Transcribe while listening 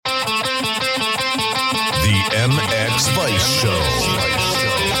Welcome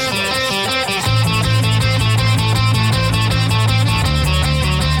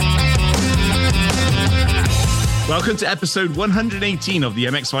to episode 118 of the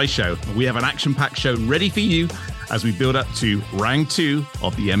MXY Show. We have an action-packed show ready for you as we build up to round 2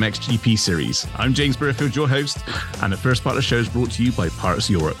 of the MXGP series. I'm James Burfield, your host, and the first part of the show is brought to you by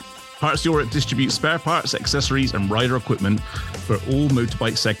Parts Europe. Parts Europe distributes spare parts, accessories, and rider equipment for all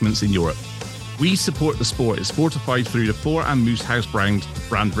motorbike segments in Europe. We support the sport. It's fortified through the Thor and Moose House brand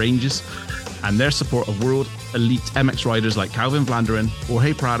ranges and their support of world elite MX riders like Calvin Vlanderen,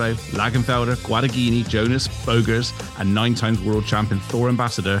 Jorge Prado, Lagenfelder, Guadagnini, Jonas, Bogers, and 9-time world champion Thor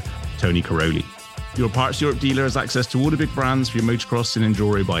ambassador Tony Caroli. Your Parts Europe dealer has access to all the big brands for your motocross and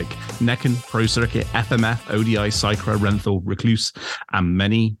enduro bike: Necken, Pro Circuit, FMF, ODI, Cycra, Renthal, Recluse, and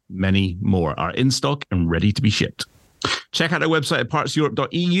many, many more are in stock and ready to be shipped. Check out our website at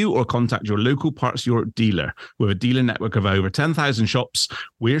partseurope.eu or contact your local Parts Europe dealer. With a dealer network of over 10,000 shops,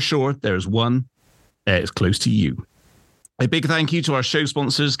 we're sure there's one is close to you. A big thank you to our show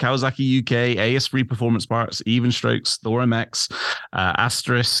sponsors: Kawasaki UK, AS3 Performance Parts, Even Strokes, Thor MX,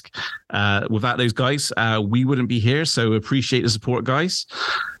 Asterisk. Without those guys, we wouldn't be here, so appreciate the support, guys.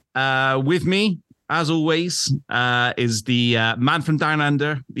 With me, as always, is the man from Down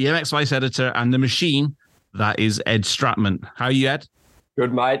Under, the MX Vice Editor, and the machine that is Ed Stratmaan. How are you, Ed?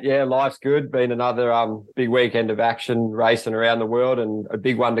 Good, mate. Yeah, life's good. Been another big weekend of action racing around the world and a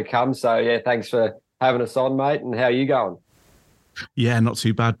big one to come. So, yeah, thanks for having us on, mate. And how are you going? Yeah, not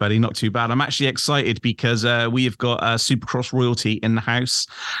too bad, buddy. Not too bad. I'm actually excited because we have got Supercross royalty in the house.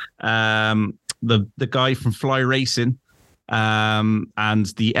 The guy from Fly Racing and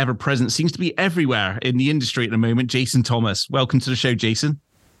the ever-present, seems to be everywhere in the industry at the moment, Jason Thomas. Welcome to the show, Jason.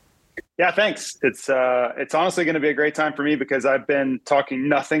 Yeah, thanks. It's honestly going to be a great time for me because I've been talking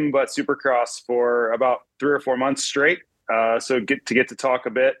nothing but Supercross for about 3 or 4 months straight. So get to talk a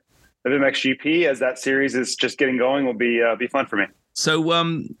bit of MXGP as that series is just getting going will be fun for me. So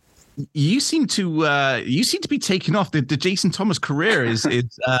you seem to be taking off. The Jason Thomas career is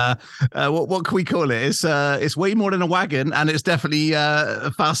what can we call it? It's way more than a wagon, and it's definitely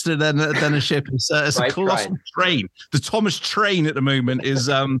faster than a ship. It's a colossal train. The Thomas train at the moment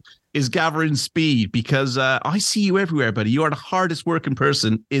is gathering speed because I see you everywhere, buddy. You are the hardest working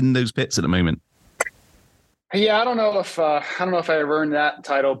person in those pits at the moment. Yeah, I don't know if I ever earned that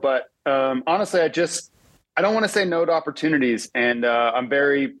title, but honestly, I don't want to say no to opportunities, and I'm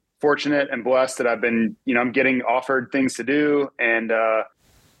very fortunate and blessed that I've been, I'm getting offered things to do. And,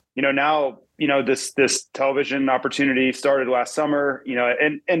 now, this television opportunity started last summer,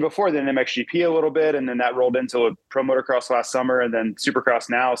 and before then MXGP a little bit. And then that rolled into a pro motocross last summer and then Supercross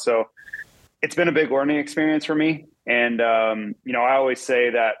now. So it's been a big learning experience for me. And, I always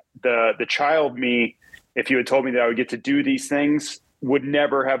say that the child me, if you had told me that I would get to do these things, would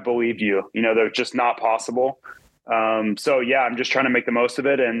never have believed you. They're just not possible. So yeah, I'm just trying to make the most of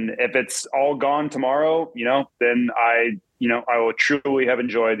it. And if it's all gone tomorrow, then I will truly have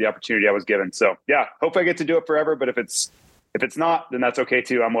enjoyed the opportunity I was given. So yeah, hope I get to do it forever. But if it's not, then that's okay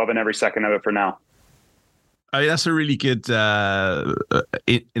too. I'm loving every second of it for now. That's a really good, an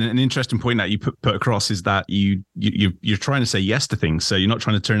interesting point that you put across is that you're trying to say yes to things. So you're not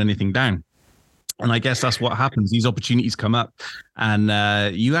trying to turn anything down. And I guess that's what happens. These opportunities come up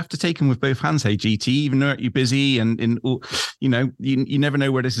and you have to take them with both hands. Hey, GT, even though you're busy and you never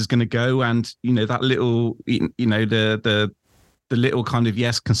know where this is going to go. And, that little, the little kind of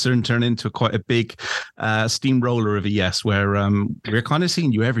yes can turn into quite a big steamroller of a yes, where we're kind of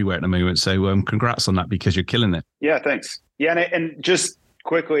seeing you everywhere at the moment. So congrats on that because you're killing it. Yeah, thanks. Yeah. And just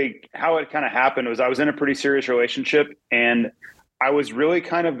quickly, how it kind of happened was I was in a pretty serious relationship and I was really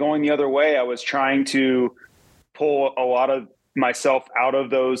kind of going the other way. I was trying to pull a lot of myself out of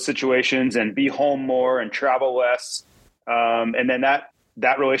those situations and be home more and travel less. And then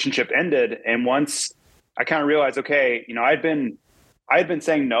that relationship ended. And once I kind of realized, okay, I had been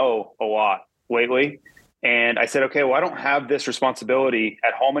saying no a lot lately. And I said, okay, well, I don't have this responsibility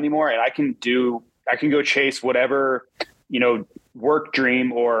at home anymore. And I can go chase whatever, work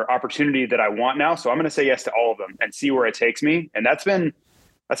dream or opportunity that I want now. So I'm going to say yes to all of them and see where it takes me. And that's been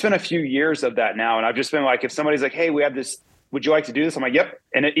a few years of that now. And I've just been like, if somebody's like, hey, we have this, would you like to do this? I'm like, yep.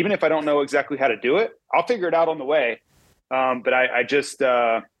 And even if I don't know exactly how to do it, I'll figure it out on the way. But I'm just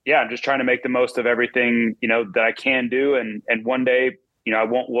trying to make the most of everything, that I can do. And one day, I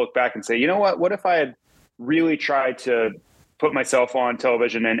won't look back and say, you know what if I had really tried to put myself on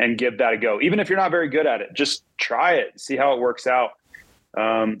television and give that a go. Even if you're not very good at it, just try it, see how it works out.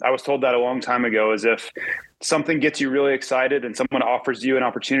 I was told that a long time ago, is if something gets you really excited and someone offers you an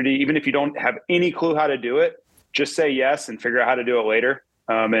opportunity, even if you don't have any clue how to do it, just say yes and figure out how to do it later.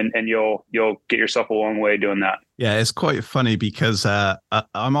 And you'll get yourself a long way doing that. Yeah, it's quite funny because I'm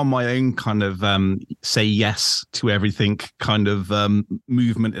on my own kind of say yes to everything kind of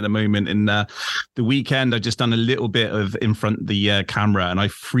movement in a moment. In the weekend, I just done a little bit of in front of the camera, and I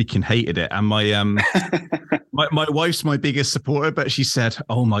freaking hated it. And my my wife's my biggest supporter, but she said,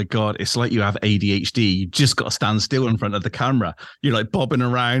 "Oh my God, it's like you have ADHD. You just got to stand still in front of the camera. You're like bobbing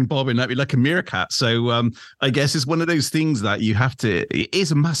around, bobbing like a meerkat." So I guess it's one of those things that you have to. It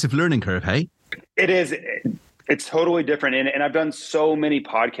is a massive learning curve, hey? It is. It's totally different. And I've done so many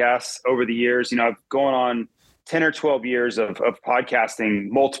podcasts over the years. I've gone on 10 or 12 years of podcasting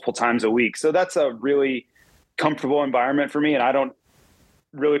multiple times a week. So that's a really comfortable environment for me. And I don't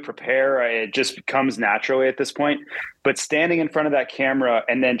really prepare. It just comes naturally at this point. But standing in front of that camera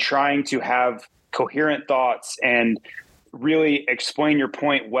and then trying to have coherent thoughts and really explain your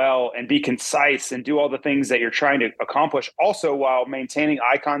point well and be concise and do all the things that you're trying to accomplish, also while maintaining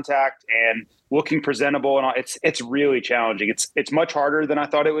eye contact and looking presentable and all, it's really challenging. It's much harder than I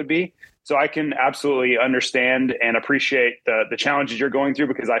thought it would be. So I can absolutely understand and appreciate the challenges you're going through,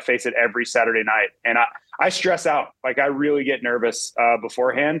 because I face it every Saturday night, and I stress out. Like, I really get nervous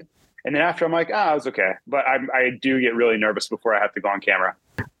beforehand, and then after I'm like, it was okay. But I do get really nervous before I have to go on camera.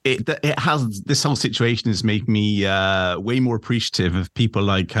 It has, this whole situation has made me way more appreciative of people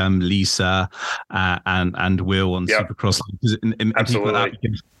like Lisa and Will on Supercross, and people like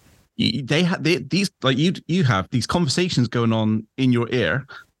that. They have these, like you have these conversations going on in your ear,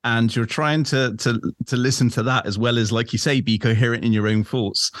 and you're trying to listen to that, as well as, like you say, be coherent in your own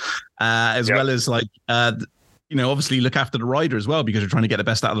thoughts, as well as like obviously look after the rider as well, because you're trying to get the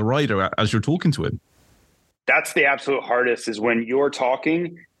best out of the rider as you're talking to him. That's the absolute hardest, is when you're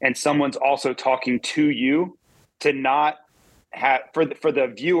talking and someone's also talking to you, to not have, for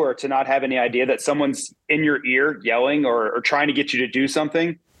the viewer to not have any idea that someone's in your ear yelling or trying to get you to do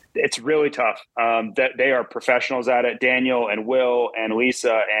something. It's really tough. That they are professionals at it. Daniel and Will and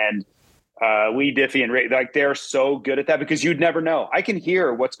Lisa and Lee Diffie and Ray, like, they're so good at that, because you'd never know. I can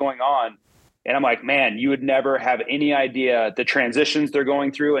hear what's going on, and I'm like, man, you would never have any idea the transitions they're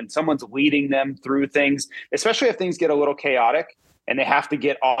going through, and someone's leading them through things, especially if things get a little chaotic and they have to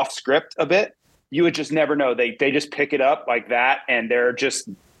get off script a bit. You would just never know. They just pick it up like that, and they're just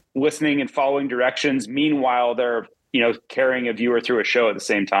listening and following directions. Meanwhile, they're carrying a viewer through a show at the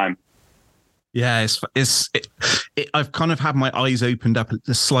same time. Yeah, I've kind of had my eyes opened up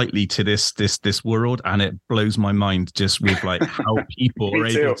slightly to this world, and it blows my mind just with like how people are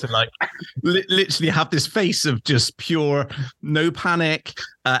able to like literally have this face of just pure no panic.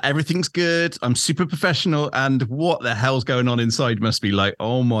 Everything's good. I'm super professional, and what the hell's going on inside must be like,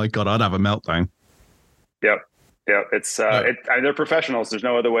 oh my God, I'd have a meltdown. Yep. It's they're professionals. There's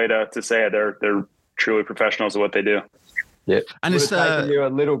no other way to say it. They're truly professionals at what they do. Yeah, and it's taken you a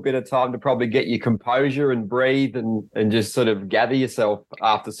little bit of time to probably get your composure and breathe and just sort of gather yourself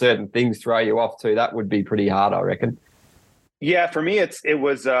after certain things throw you off too. That would be pretty hard, I reckon. Yeah, for me, it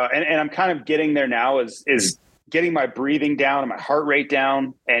was, and I'm kind of getting there now. Is getting my breathing down and my heart rate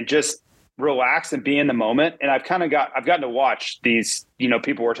down, and just relax and be in the moment. And I've gotten to watch these,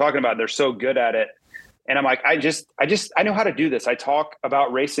 people we're talking about. They're so good at it. And I'm like, I know how to do this. I talk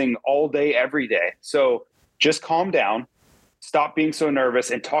about racing all day, every day. So just calm down, stop being so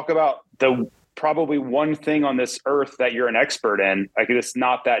nervous, and talk about the probably one thing on this earth that you're an expert in. Like, it's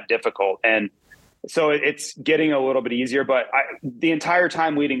not that difficult. And so it's getting a little bit easier, but the entire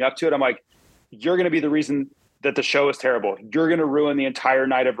time leading up to it, I'm like, you're going to be the reason that the show is terrible. You're going to ruin the entire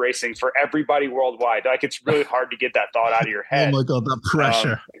night of racing for everybody worldwide. Like, it's really hard to get that thought out of your head. Oh my God, that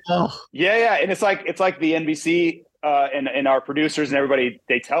pressure. Yeah. And it's like the NBC and our producers and everybody,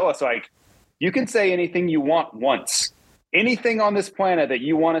 they tell us, like, you can say anything you want once. Anything on this planet that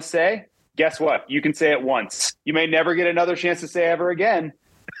you want to say, guess what? You can say it once. You may never get another chance to say ever again,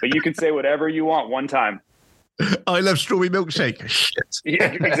 but you can say whatever you want one time. I love strawberry milkshake. Shit.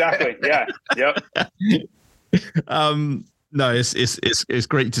 Yeah, exactly. Yeah. Yep. No, it's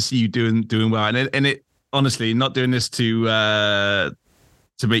great to see you doing well, and it honestly, not doing this to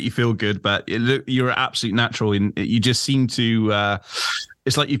make you feel good, but you're an absolute natural, and you just seem to.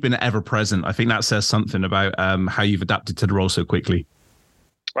 It's like you've been ever present. I think that says something about how you've adapted to the role so quickly.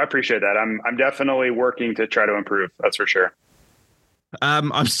 Well, I appreciate that. I'm definitely working to try to improve. That's for sure.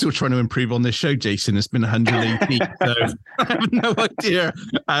 I'm still trying to improve on this show, Jason. It's been 180, so I have no idea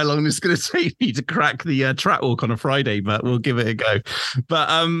how long it's going to take me to crack the track walk on a Friday, but we'll give it a go. But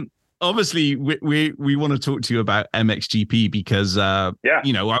obviously, we want to talk to you about MXGP because, I've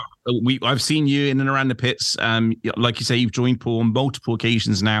seen you in and around the pits. Like you say, you've joined Paul on multiple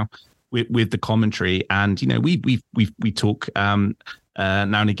occasions now. with the commentary. And, we talk now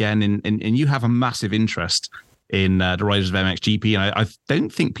and again, and you have a massive interest in the riders of MXGP. And I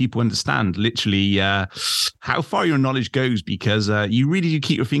don't think people understand literally how far your knowledge goes, because you really do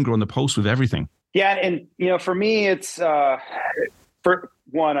keep your finger on the pulse with everything. Yeah. And, for me, it's for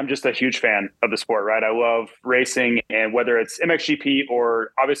one, I'm just a huge fan of the sport, right? I love racing, and whether it's MXGP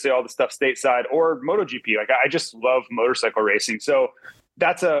or obviously all the stuff stateside or MotoGP, like I just love motorcycle racing. So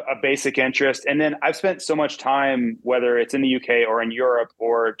that's a basic interest. And then I've spent so much time, whether it's in the UK or in Europe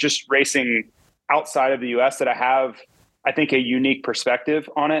or just racing outside of the US, that I have, I think, a unique perspective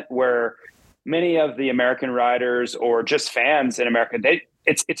on it, where many of the American riders or just fans in America,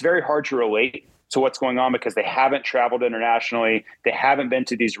 it's very hard to relate to what's going on because they haven't traveled internationally. They haven't been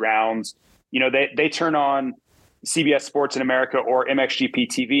to these rounds. They turn on CBS Sports in America or MXGP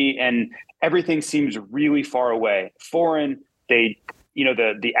TV and everything seems really far away, foreign. The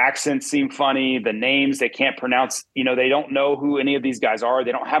accents seem funny, the names they can't pronounce, they don't know who any of these guys are.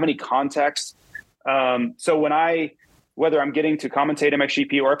 They don't have any context. So whether I'm getting to commentate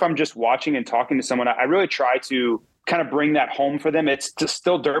MXGP or if I'm just watching and talking to someone, I really try to kind of bring that home for them. It's just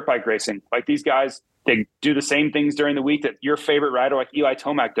still dirt bike racing. Like these guys, they do the same things during the week that your favorite rider like Eli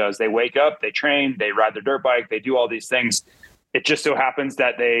Tomac does. They wake up, they train, they ride their dirt bike, they do all these things. It just so happens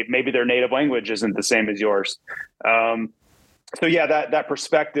that maybe their native language isn't the same as yours. So yeah, that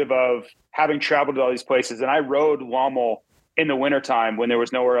perspective of having traveled to all these places, and I rode Lommel in the wintertime when there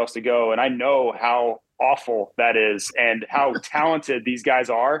was nowhere else to go. And I know how awful that is and how talented these guys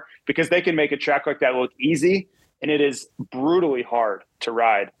are, because they can make a track like that look easy, and it is brutally hard to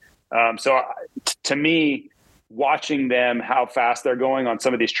ride. So to me, watching them, how fast they're going on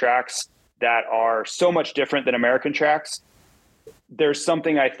some of these tracks that are so much different than American tracks, there's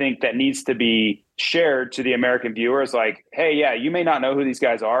something I think that needs to be shared to the American viewers. Like, hey, yeah, you may not know who these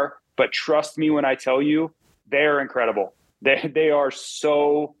guys are, but trust me when I tell you, they're incredible. They are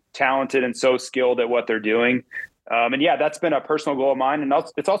so talented and so skilled at what they're doing. And yeah, that's been a personal goal of mine. And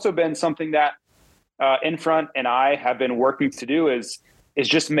it's also been something that In Front and I have been working to do is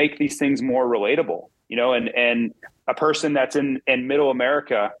just make these things more relatable, and a person that's in middle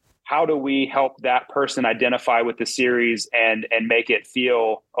America, how do we help that person identify with the series and make it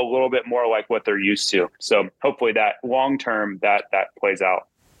feel a little bit more like what they're used to? So hopefully that long-term that plays out.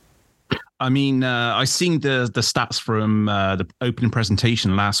 I mean, I seen the stats from the opening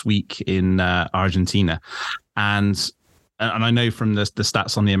presentation last week in Argentina, and I know from the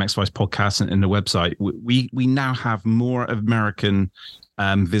stats on the MX Vice podcast and the website, we now have more American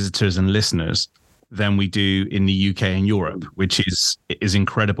visitors and listeners than we do in the UK and Europe, which is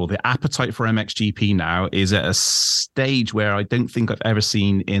incredible. The appetite for MXGP now is at a stage where I don't think I've ever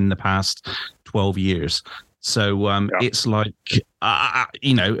seen in the past 12 years. So it's like,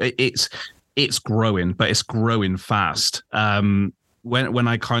 it's growing, but it's growing fast. When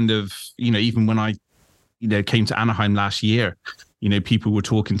I kind of, even when I, came to Anaheim last year, people were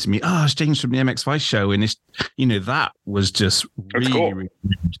talking to me, it's James from the MX Vice show. And it's, that was just really, cool. really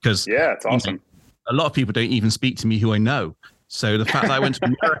because yeah, it's awesome. A lot of people don't even speak to me who I know. So the fact that I went to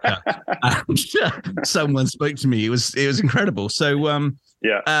America and someone spoke to me, it was incredible. So,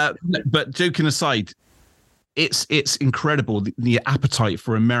 but joking aside, it's incredible the appetite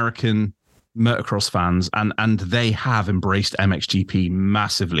for American motocross fans, and they have embraced MXGP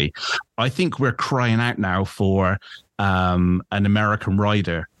massively. I think we're crying out now for an American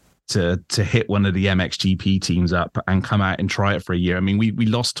rider to hit one of the MXGP teams up and come out and try it for a year. I mean, we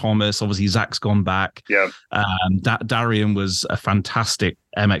lost Thomas. Obviously, Zach's gone back. Yeah. Darian was a fantastic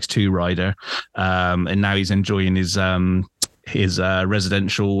MX2 rider, and now he's enjoying his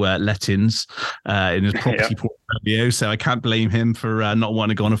residential let-ins in his property portfolio. So I can't blame him for not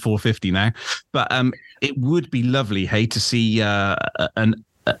wanting to go on a 450 now. But it would be lovely, to see a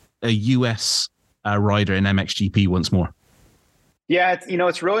US rider in MXGP once more. Yeah,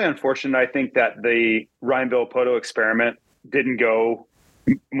 it's really unfortunate. I think that the Ryan Villopoto experiment didn't go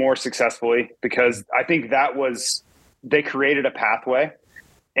more successfully, because I think they created a pathway.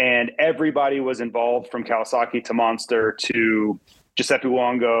 And everybody was involved, from Kawasaki to Monster to Giuseppe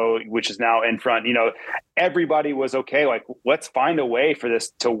Luongo, which is now In Front. Everybody was okay. Like, let's find a way for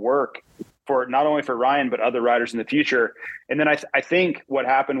this to work for not only for Ryan, but other riders in the future. And then I think what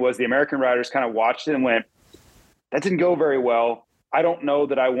happened was the American riders kind of watched it and went, that didn't go very well. I don't know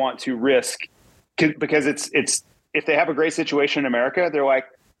that I want to risk, because it's if they have a great situation in America, they're like,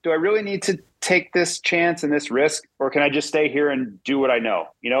 do I really need to take this chance and this risk, or can I just stay here and do what I know?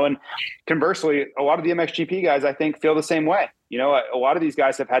 And conversely, a lot of the MXGP guys, I think, feel the same way. A lot of these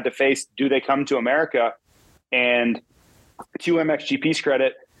guys have had to face, do they come to America? And to MXGP's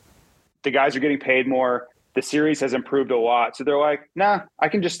credit, the guys are getting paid more. The series has improved a lot. So they're like, nah, I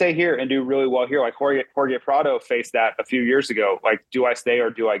can just stay here and do really well here. Like Jorge Prado faced that a few years ago. Like, do I stay or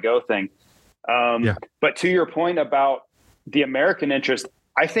do I go thing? But to your point about the American interest,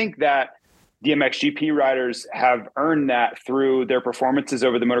 I think that the MXGP riders have earned that through their performances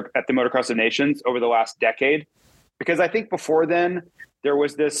at the Motocross of Nations over the last decade. Because I think before then there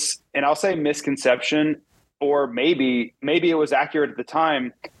was this, and I'll say misconception, or maybe it was accurate at the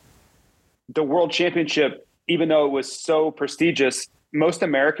time. The World Championship, even though it was so prestigious, most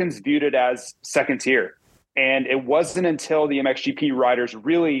Americans viewed it as second tier. And it wasn't until the MXGP riders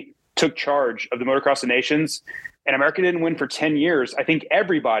really took charge of the Motocross of Nations, and America didn't win for 10 years. I think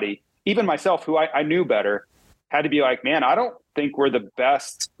everybody, even myself, who I knew better, had to be like, man, I don't think we're the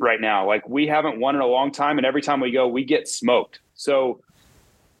best right now. Like, we haven't won in a long time, and every time we go, we get smoked. So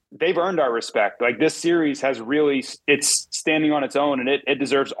they've earned our respect. Like, this series has really, it's standing on its own, and it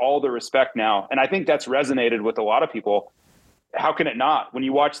deserves all the respect now. And I think that's resonated with a lot of people. How can it not? When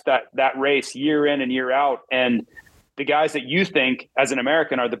you watch that race year in and year out, and the guys that you think as an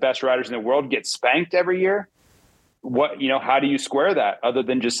American are the best riders in the world get spanked every year, how do you square that other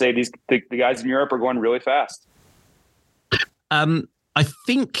than just say the guys in Europe are going really fast? I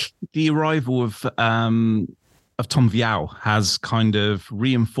think the arrival of Tom Vialle has kind of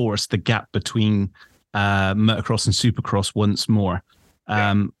reinforced the gap between motocross and supercross once more.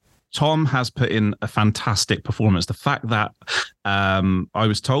 Tom has put in a fantastic performance. The fact that I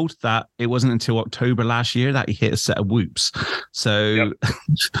was told that it wasn't until October last year that he hit a set of whoops. So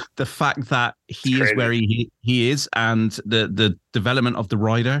the fact that he is where he is, and the development of the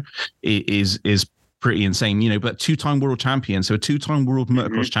rider is pretty insane, but two-time world champion. So a two-time world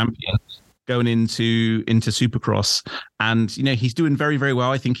motocross champion going into Supercross, and he's doing very, very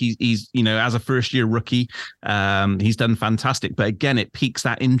well. I think he's as a first-year rookie, he's done fantastic. But again, it piques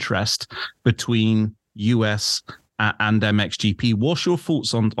that interest between US and MXGP. What's your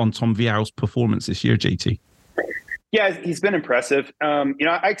thoughts on Tom Vialle's performance this year, JT? Yeah, he's been impressive.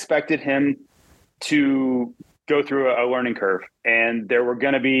 I expected him to go through a learning curve, and there were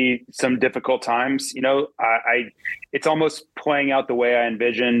going to be some difficult times. It's almost playing out the way I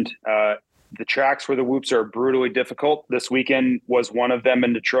envisioned. The tracks where the whoops are brutally difficult. This weekend was one of them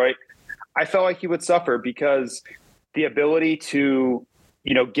in Detroit. I felt like he would suffer because the ability to,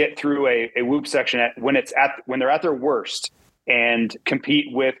 get through a whoop section when they're at their worst and compete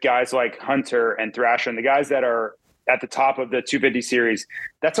with guys like Hunter and Thrasher and the guys that are at the top of the 250 series,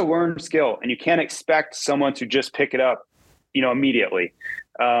 that's a learned skill, and you can't expect someone to just pick it up, immediately.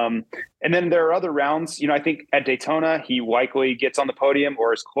 And then there are other rounds. I think at Daytona, he likely gets on the podium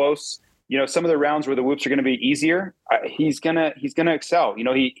or is close. Some of the rounds where the whoops are going to be easier, he's gonna excel.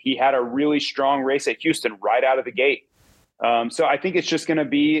 He had a really strong race at Houston right out of the gate. So I think it's just going to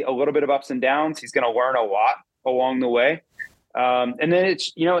be a little bit of ups and downs. He's going to learn a lot along the way. And then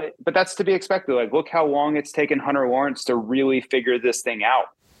it's, but that's to be expected. Like, look how long it's taken Hunter Lawrence to really figure this thing out.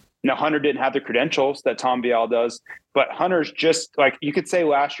 Hunter didn't have the credentials that Tom Vialle does, but Hunter's just, like, you could say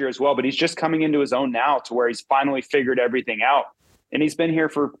last year as well, but he's just coming into his own now to where he's finally figured everything out. And he's been here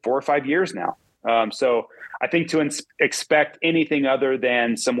for 4 or 5 years now. So I think to expect anything other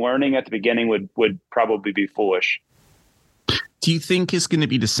than some learning at the beginning would probably be foolish. Do you think it's going to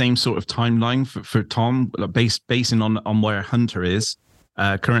be the same sort of timeline for Tom, basing on where Hunter is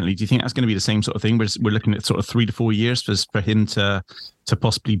currently? Do you think that's going to be the same sort of thing? We're looking at sort of 3 to 4 years for him to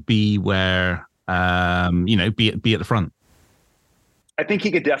possibly be where, be at the front? I think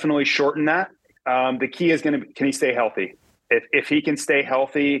he could definitely shorten that. The key is can he stay healthy? If he can stay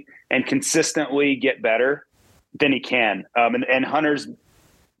healthy and consistently get better, then he can. And Hunter's,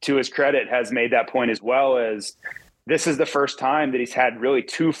 to his credit, has made that point as well. As this is the first time that he's had really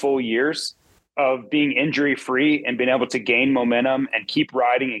 2 full years of being injury free and being able to gain momentum and keep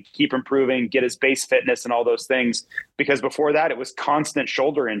riding and keep improving, get his base fitness and all those things. Because before that, it was constant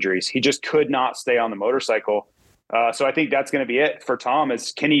shoulder injuries. He just could not stay on the motorcycle. So I think that's going to be it for Tom.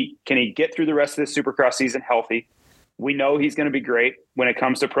 Is can he get through the rest of the Supercross season healthy? We know he's going to be great when it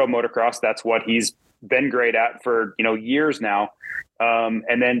comes to pro motocross. That's what he's been great at for, years now.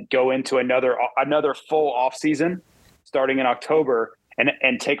 And then go into another full off season starting in October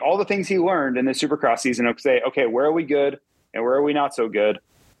and take all the things he learned in the Supercross season and say, okay, where are we good and where are we not so good?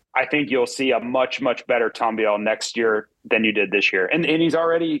 I think you'll see a much, much better Tom Vialle next year than you did this year. And he's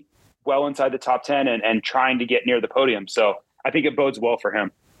already well inside the top 10 and trying to get near the podium. So I think it bodes well for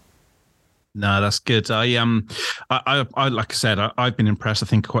him. No, that's good. I like I said, I've been impressed. I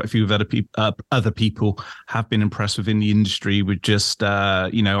think quite a few of other people have been impressed within the industry. With just, I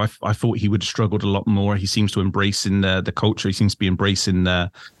thought he would have struggled a lot more. He seems to embrace in the culture. He seems to be embracing the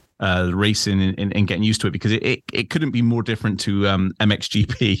racing and getting used to it, because it couldn't be more different to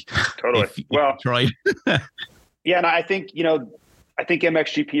MXGP. Totally. If you tried. Yeah, and I think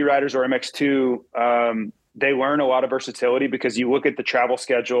MXGP riders or MX2, they learn a lot of versatility, because you look at the travel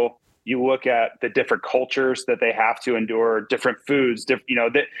schedule, you look at the different cultures that they have to endure, different foods,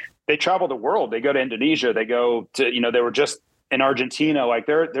 they travel the world. They go to Indonesia, they go to, they were just in Argentina. Like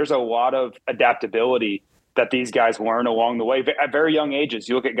there's a lot of adaptability that these guys learn along the way at very young ages.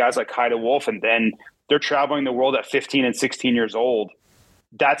 You look at guys like Haida Wolf, and then they're traveling the world at 15 and 16 years old.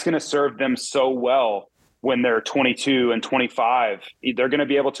 That's going to serve them so well when they're 22 and 25. They're going to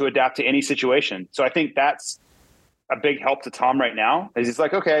be able to adapt to any situation. So I think that's a big help to Tom right now, is he's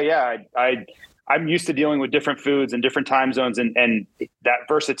like, okay, yeah, I'm used to dealing with different foods and different time zones, and that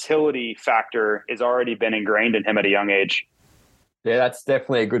versatility factor has already been ingrained in him at a young age. Yeah, that's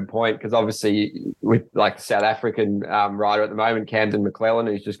definitely a good point, because obviously with like the South African rider at the moment, Camden McClellan,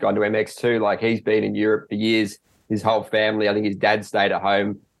 who's just gone to MX2, like he's been in Europe for years. His whole family, I think his dad stayed at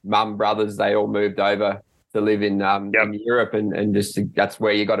home, mum, brothers, they all moved over to live in Europe, and just that's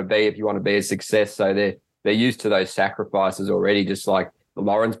where you got to be if you want to be a success. So they're used to those sacrifices already, just like the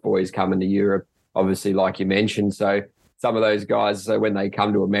Lawrence boys coming to Europe, obviously, like you mentioned. So some of those guys, so when they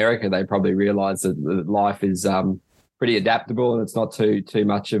come to America, they probably realize that life is pretty adaptable, and it's not too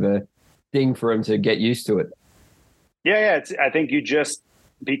much of a thing for them to get used to it. Yeah. I think you just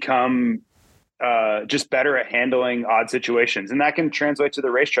become just better at handling odd situations. And that can translate to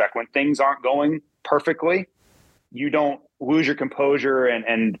the racetrack. When things aren't going perfectly, you don't lose your composure,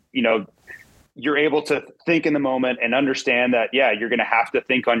 and you're able to think in the moment and understand that, yeah, you're going to have to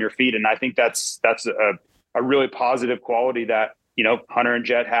think on your feet. And I think that's a really positive quality that, Hunter and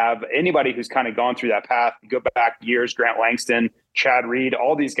Jet have. Anybody who's kind of gone through that path, you go back years, Grant Langston, Chad Reed,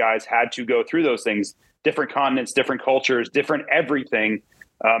 all these guys had to go through those things, different continents, different cultures, different everything.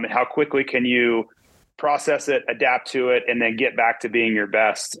 And how quickly can you process it, adapt to it, and then get back to being your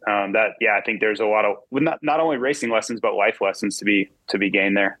best? I think there's a lot of not only racing lessons, but life lessons to be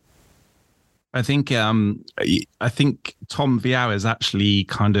gained there. I think Tom Viau has actually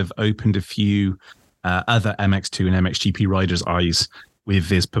kind of opened a few other MX2 and MXGP riders' eyes with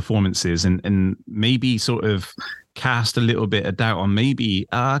his performances, and maybe sort of cast a little bit of doubt on maybe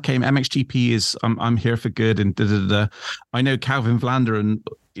MXGP is I'm here for good, and I know Calvin Vlander, and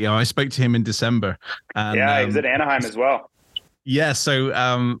I spoke to him in December, and he was at Anaheim as well. Yeah,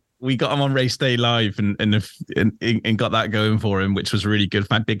 so we got him on race day live and got that going for him, which was really good.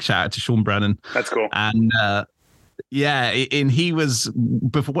 Big shout out to Sean Brennan. That's cool. And and he was,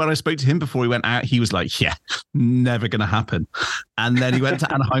 before, when I spoke to him before he went out, he was like, yeah, never gonna happen. And then he went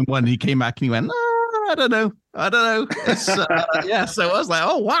to Anaheim 1 and he came back and he went, I don't know. It's, so I was like,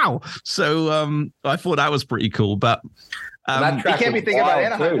 oh wow. So I thought that was pretty cool. But he can't be thinking about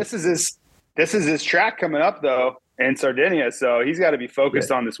Anaheim. Too. This is his track coming up though in Sardinia, so he's got to be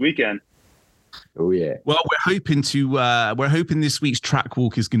focused on this weekend. Oh yeah. Well, we're hoping this week's track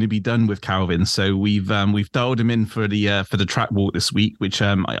walk is going to be done with Calvin. So we've dialed him in for the track walk this week, which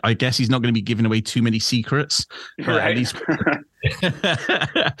I guess he's not going to be giving away too many secrets. Right. At least,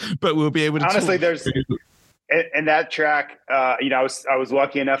 but we'll be able to. Honestly, there's in that track. I was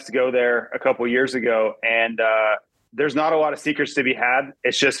lucky enough to go there a couple of years ago, and there's not a lot of secrets to be had.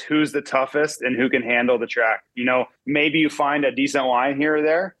 It's just who's the toughest and who can handle the track. Maybe you find a decent line here or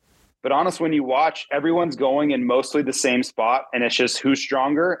there. But honest, when you watch, everyone's going in mostly the same spot, and it's just who's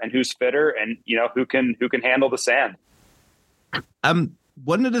stronger and who's fitter, and who can handle the sand.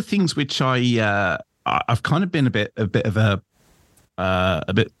 One of the things which I've kind of been a bit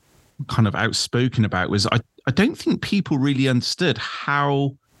kind of outspoken about was I don't think people really understood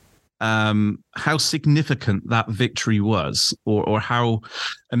how significant that victory was, or how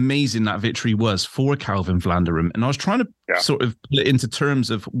amazing that victory was for Calvin Vlander. And I was trying to sort of put it into terms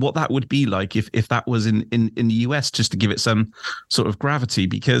of what that would be like if that was in the US, just to give it some sort of gravity,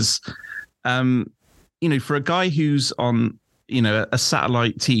 because, for a guy who's on, a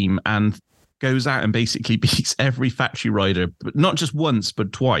satellite team and goes out and basically beats every factory rider, but not just once,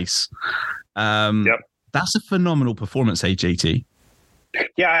 but twice. That's a phenomenal performance, AJT.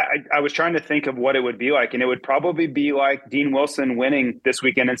 Yeah, I was trying to think of what it would be like, and it would probably be like Dean Wilson winning this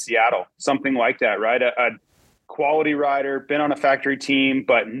weekend in Seattle, something like that, right? A quality rider, been on a factory team,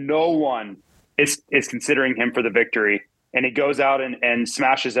 but no one is considering him for the victory, and he goes out and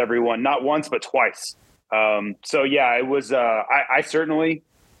smashes everyone, not once but twice. It was. I certainly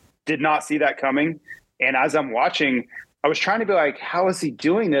did not see that coming, and as I'm watching, I was trying to be like, how is he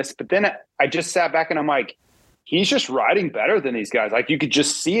doing this? But then I just sat back and I'm like, he's just riding better than these guys. Like, you could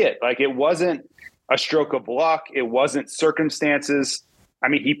just see it. Like, it wasn't a stroke of luck. It wasn't circumstances. I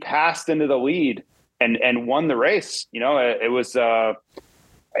mean, he passed into the lead and won the race. You know, it was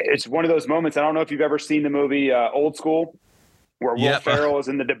it's one of those moments. I don't know if you've ever seen the movie Old School, where Will Ferrell is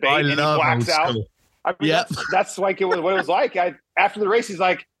in the debate and he blacks out. I mean, that's like what it was like. After the race, he's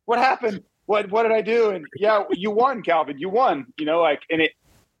like, "What happened? What did I do?" And yeah, you won, Calvin. You won. You know, like, and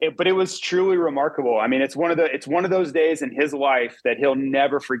but it was truly remarkable. I mean, it's one of those days in his life that he'll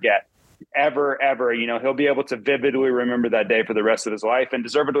never forget, ever. You know, he'll be able to vividly remember that day for the rest of his life, and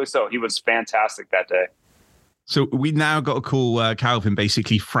deservedly so. He was fantastic that day. So we now got to call Calvin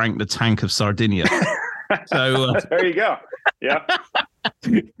basically Frank the Tank of Sardinia. So there you go. Yeah,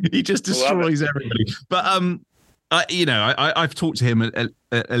 he just destroys everybody. But I've talked to him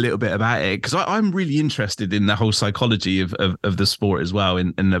a little bit about it because I'm really interested in the whole psychology of the sport as well.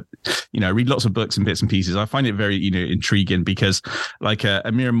 And I read lots of books and bits and pieces. I find it very, intriguing because like a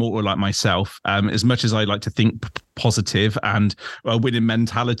mere mortal like myself, as much as I like to think positive and a winning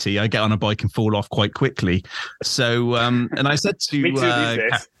mentality, I get on a bike and fall off quite quickly. So, and I said to, me too these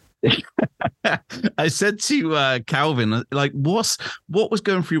days. I said to Calvin, like, what was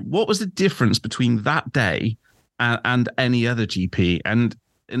going through? What was the difference between that day and any other GP? And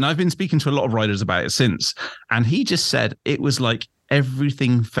I've been speaking to a lot of riders about it since, and he just said it was like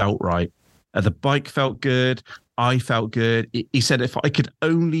everything felt right. The bike felt good. I felt good. He said if I could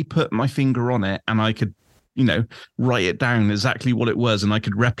only put my finger on it and I could, write it down exactly what it was and I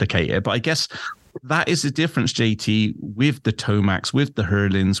could replicate it. But I guess that is the difference, JT, with the Tomacs, with the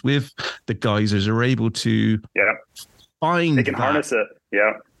Hurlins, with the Geysers are able to find they can harness it.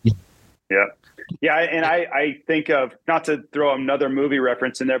 Yeah. And I think of, not to throw another movie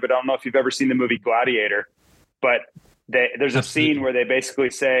reference in there, but I don't know if you've ever seen the movie Gladiator, but there's a scene where they basically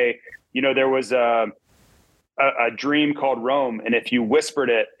say, there was a dream called Rome, and if you whispered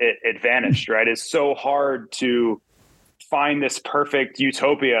it vanished, right? It's so hard to find this perfect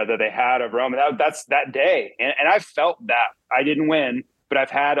utopia that they had of Rome. And that's that day. And I felt that. I didn't win, but I've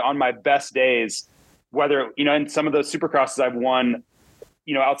had on my best days, whether, in some of those supercrosses I've won,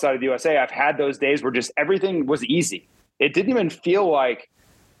 outside of the USA, I've had those days where just everything was easy. It didn't even feel like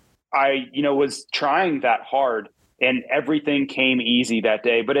I, was trying that hard and everything came easy that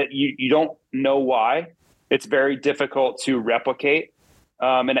day, but you don't know why. It's very difficult to replicate. So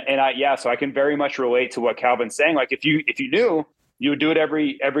I can very much relate to what Calvin's saying. Like if you knew, you would do it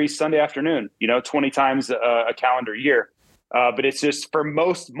every Sunday afternoon, 20 times a calendar year. But it's just, for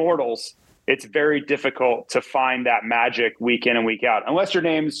most mortals, it's very difficult to find that magic week in and week out, unless your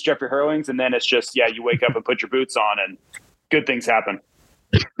name's Jeffrey Hurlings. And then it's just, you wake up and put your boots on and good things happen.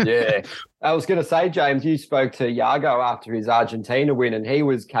 Yeah. I was going to say, James, you spoke to Iago after his Argentina win, and he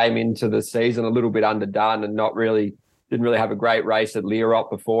came into the season a little bit underdone and didn't really have a great race at Lierop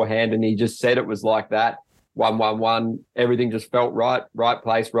beforehand. And he just said it was like that. 1-1-1. Everything just felt right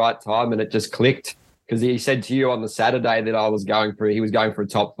place, right time. And it just clicked, because he said to you on the Saturday that he was going for a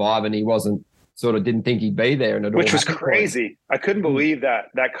top 5 and he didn't think he'd be there. And which was crazy. I couldn't believe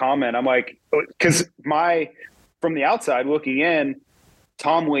that comment. I'm like, because from the outside looking in,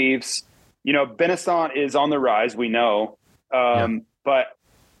 Tom leaves, Benetton is on the rise. We know. But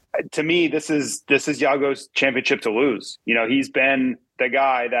to me, this is Iago's championship to lose. He's been the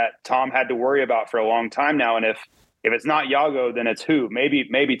guy that Tom had to worry about for a long time now. And if it's not Iago, then it's who?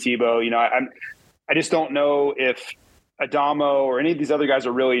 Maybe Thibaut. I just don't know if Adamo or any of these other guys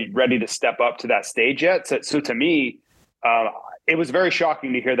are really ready to step up to that stage yet. So to me, it was very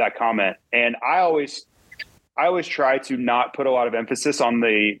shocking to hear that comment. And I always try to not put a lot of emphasis on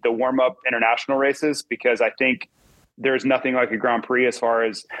the warm-up international races, because I think there's nothing like a Grand Prix as far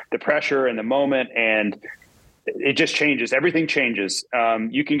as the pressure and the moment, and it just changes. Everything changes.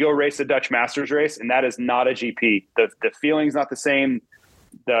 You can go race a Dutch Masters race, and that is not a GP. The feeling's not the same.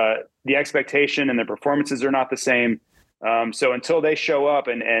 The expectation and the performances are not the same. So until they show up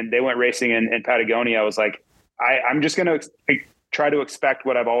and they went racing in Patagonia, I was like, I'm just going to try to expect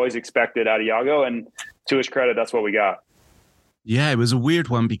what I've always expected out of Iago, and to his credit, that's what we got. Yeah, it was a weird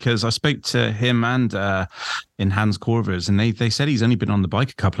one because I spoke to him and in Hans Corvers, and they said he's only been on the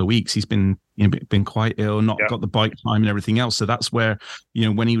bike a couple of weeks. He's been quite ill, not got the bike time and everything else. So that's where,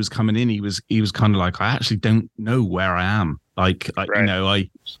 when he was coming in, he was kind of like, I actually don't know where I am. Like,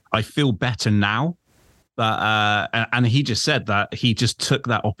 I feel better now. But and he just said that he just took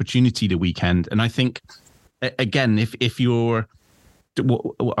that opportunity the weekend. And I think, again, if you're,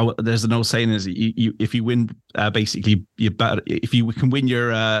 there's an old saying is if you win basically you're bad, if you can win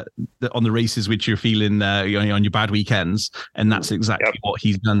your on the races which you're feeling on your bad weekends, and that's exactly what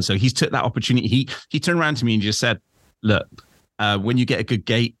he's done. So he's took that opportunity. He turned around to me and just said, look, when you get a good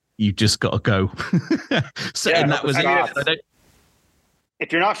gate, you just got to go. And that was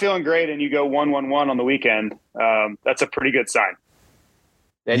if you're not feeling great and you go 1-1-1 on the weekend, that's a pretty good sign.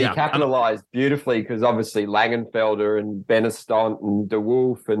 And he capitalized beautifully because obviously Langenfelder and Benestant and De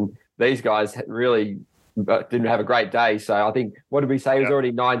Wolf and these guys really didn't have a great day. So I think, what did we say? He was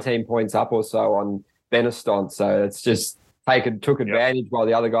already 19 points up or so on Benestant. So it's just took advantage while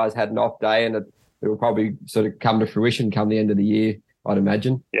the other guys had an off day, and it will probably sort of come to fruition come the end of the year, I'd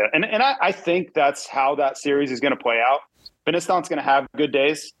imagine. Yeah, and I think that's how that series is going to play out. Benestant's going to have good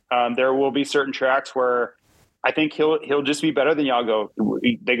days. There will be certain tracks where I think he'll just be better than Jago.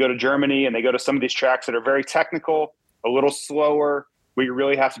 They go to Germany and they go to some of these tracks that are very technical, a little slower, where you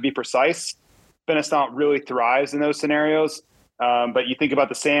really have to be precise. Benestant really thrives in those scenarios. But you think about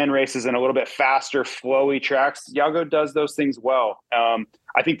the sand races and a little bit faster, flowy tracks, Jago does those things well.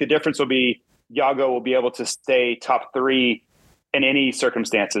 I think the difference will be Jago will be able to stay top 3 in any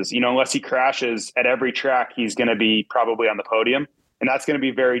circumstances. Unless he crashes at every track, he's going to be probably on the podium. And that's going to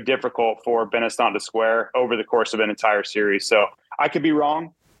be very difficult for Benestant to square over the course of an entire series. So I could be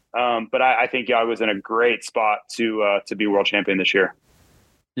wrong, but I think Jago's in a great spot to be world champion this year.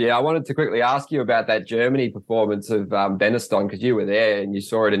 Yeah, I wanted to quickly ask you about that Germany performance of Benestant, because you were there and you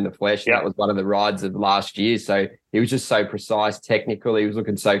saw it in the flesh. And that was one of the rides of last year. So he was just so precise technically. He was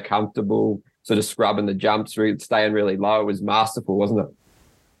looking so comfortable, sort of scrubbing the jumps, staying really low. It was masterful, wasn't it?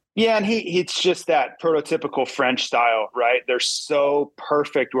 Yeah, and it's just that prototypical French style, right? They're so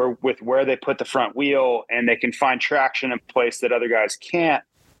perfect with where they put the front wheel, and they can find traction in place that other guys can't.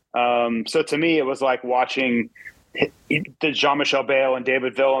 So to me, it was like watching the Jean-Michel Bale and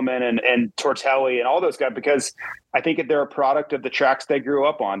David Villemin and Tortelli and all those guys, because I think they're a product of the tracks they grew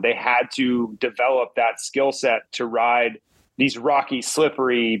up on. They had to develop that skill set to ride these rocky,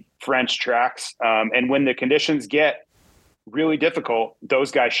 slippery French tracks. And when the conditions get really difficult,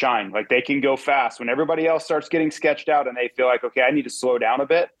 those guys shine. Like, they can go fast. When everybody else starts getting sketched out and they feel like, okay, I need to slow down a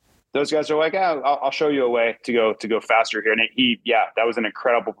bit, those guys are like, I'll show you a way to go faster here. And that was an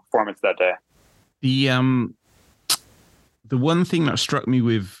incredible performance that day. The one thing that struck me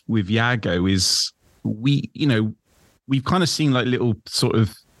with Jago is we've kind of seen like little sort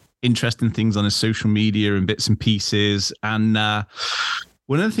of interesting things on his social media and bits and pieces. And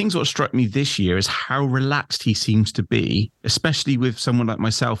one of the things that struck me this year is how relaxed he seems to be, especially with someone like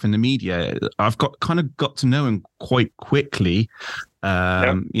myself in the media. I've got to know him quite quickly,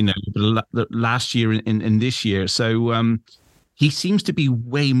 last year and this year. So he seems to be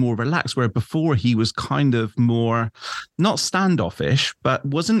way more relaxed, where before he was kind of more, not standoffish, but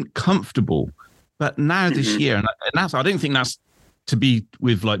wasn't comfortable. But now this year, and that's, I don't think that's to be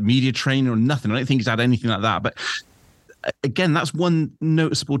with like media training or nothing. I don't think he's had anything like that. But again, that's one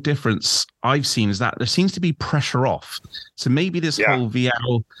noticeable difference I've seen, is that there seems to be pressure off. So maybe this whole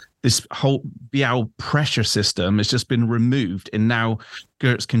VL pressure system has just been removed, and now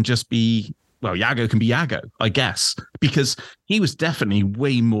Gertz can just be, Jago can be Jago, I guess, because he was definitely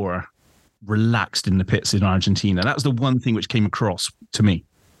way more relaxed in the pits in Argentina. That was the one thing which came across to me.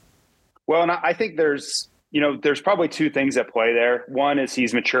 Well, and I think there's probably two things at play there. One is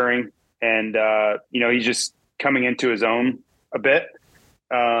he's maturing, and he's just coming into his own a bit.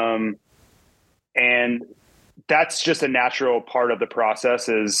 And that's just a natural part of the process,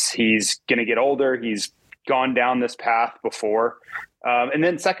 is he's going to get older. He's gone down this path before. And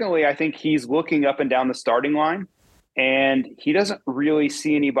then secondly, I think he's looking up and down the starting line, and he doesn't really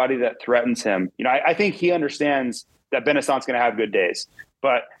see anybody that threatens him. I think he understands that Benestant's going to have good days,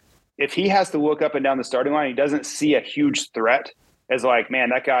 but if he has to look up and down the starting line, he doesn't see a huge threat as like, man,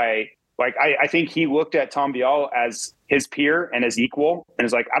 that guy, like, I think he looked at Tom Vial as his peer and his equal, and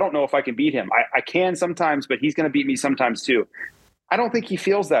is like, I don't know if I can beat him. I can sometimes, but he's going to beat me sometimes too. I don't think he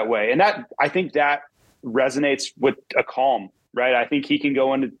feels that way. And I think that resonates with a calm, right? I think he can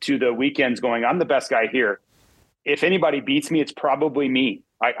go into the weekends going, I'm the best guy here. If anybody beats me, it's probably me.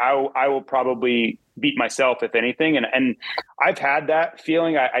 I will probably beat myself, if anything. And I've had that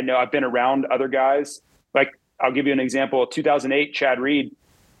feeling. I know I've been around other guys. Like, I'll give you an example. 2008, Chad Reed,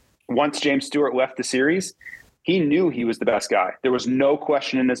 once James Stewart left the series, he knew he was the best guy. There was no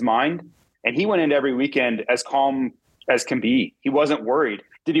question in his mind. And he went into every weekend as calm as can be. He wasn't worried.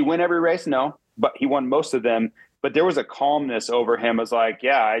 Did he win every race? No, but he won most of them. But there was a calmness over him. As like,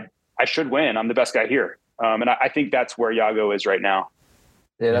 yeah, I should win. I'm the best guy here. And I think that's where Jago is right now.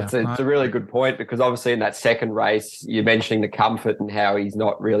 Yeah, it's a really good point, because obviously in that second race, you're mentioning the comfort and how he's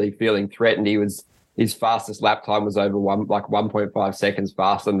not really feeling threatened. His fastest lap time was over 1.5 seconds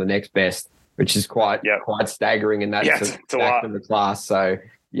faster than the next best, which is quite staggering in that sort of the class. So,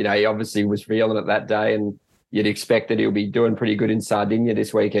 he obviously was feeling it that day, and you'd expect that he'll be doing pretty good in Sardinia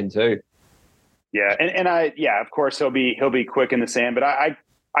this weekend too. Yeah. And of course he'll be quick in the sand, but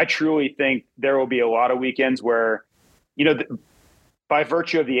I truly think there will be a lot of weekends where, by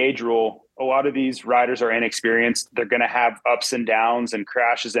virtue of the age rule, a lot of these riders are inexperienced. They're going to have ups and downs and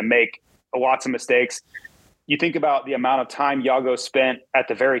crashes and make lots of mistakes. You think about the amount of time Yago spent at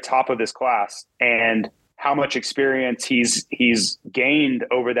the very top of this class and how much experience he's gained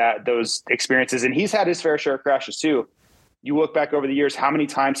over those experiences. And he's had his fair share of crashes too. You look back over the years, how many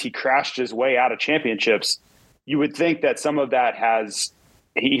times he crashed his way out of championships. You would think that some of that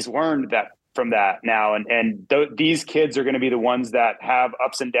he's learned that from that now. And these kids are going to be the ones that have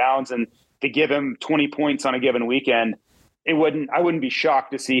ups and downs, and to give him 20 points on a given weekend, I wouldn't be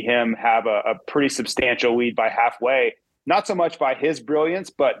shocked to see him have a pretty substantial lead by halfway. Not so much by his brilliance,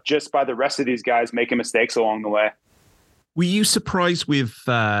 but just by the rest of these guys making mistakes along the way. Were you surprised with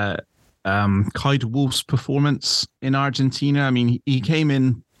Kai de Wolf's performance in Argentina? I mean, he came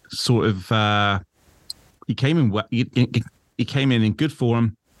in sort of he came in good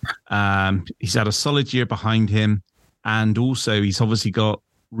form. He's had a solid year behind him, and also he's obviously got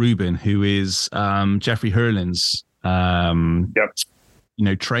Ruben, who is Jeffrey Hurlin's trainer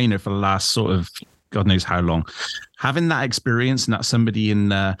for the last sort of God knows how long. Having that experience and that somebody in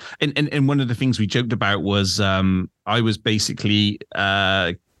one of the things we joked about was I was basically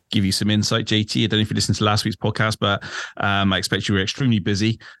give you some insight, JT. I don't know if you listened to last week's podcast, but I expect you were extremely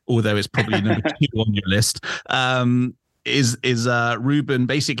busy, although it's probably number 2 on your list. Is Ruben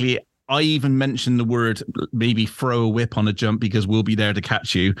basically? I even mentioned the word maybe throw a whip on a jump because we'll be there to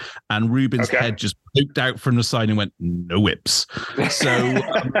catch you. And Ruben's head just poked out from the side and went, no whips. So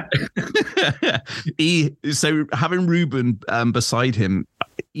so having Ruben beside him,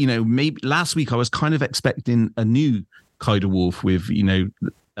 maybe last week I was kind of expecting a new Kai de Wolf with,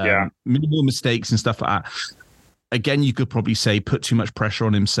 minimal mistakes and stuff like that. Again, you could probably say put too much pressure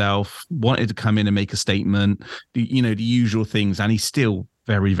on himself, wanted to come in and make a statement, the usual things. And he's still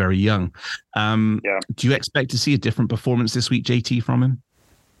very, very young. Do you expect to see a different performance this week, JT, from him?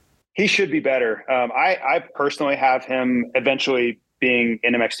 He should be better. I personally have him eventually being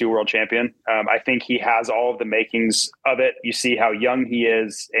an MX2 world champion. I think he has all of the makings of it. You see how young he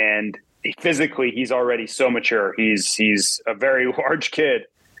is, and physically he's already so mature. He's a very large kid.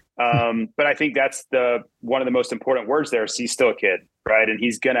 But I think that's one of the most important words there is he's still a kid, right? And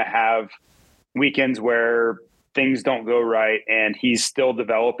he's going to have weekends where things don't go right and he's still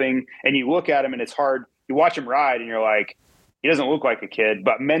developing. And you look at him and it's hard. You watch him ride and you're like, he doesn't look like a kid,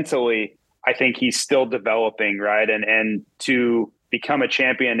 but mentally I think he's still developing, right? And to become a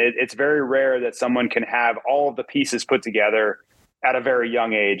champion, it's very rare that someone can have all of the pieces put together at a very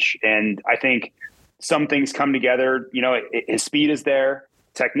young age. And I think some things come together, his speed is there,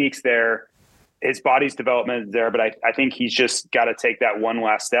 technique's there, his body's development is there, but I think he's just got to take that one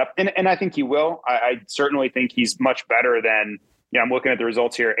last step. And I think he will. I certainly think he's much better than, I'm looking at the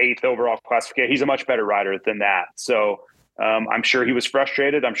results here, 8th overall classification. He's a much better rider than that. So I'm sure he was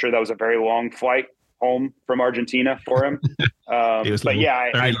frustrated. I'm sure that was a very long flight home from Argentina for him.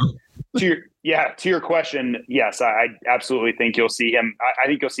 To your question, yes, I absolutely think you'll see him. I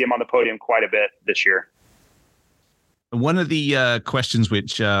think you'll see him on the podium quite a bit this year. One of the questions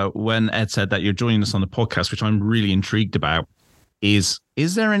which when Ed said that you're joining us on the podcast, which I'm really intrigued about, is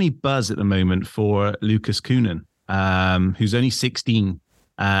there any buzz at the moment for Lucas Kuhnen, who's only 16,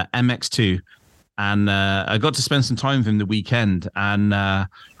 MX2? And I got to spend some time with him the weekend, and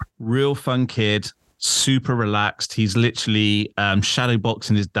real fun kid, super relaxed. He's literally shadow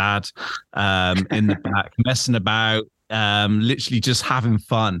boxing his dad in the back, messing about. Literally just having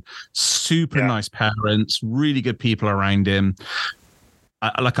fun. Super nice parents, really good people around him.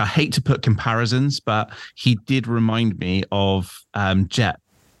 I hate to put comparisons, but he did remind me of Jet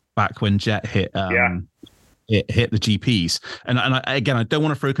back when Jet hit hit the GPs. And I don't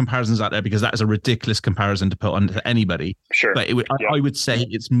want to throw comparisons out there because that is a ridiculous comparison to put onto anybody. Sure, but I would say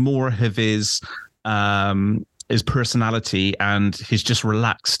it's more of his personality and his just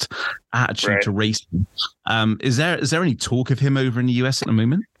relaxed attitude to racing. Is there any talk of him over in the US at the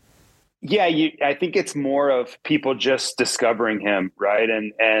moment? Yeah, I think it's more of people just discovering him, right?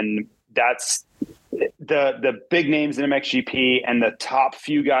 And that's the big names in MXGP and the top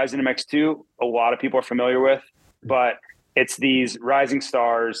few guys in MX2. A lot of people are familiar with, but it's these rising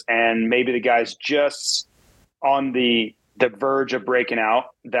stars and maybe the guys just on the verge of breaking out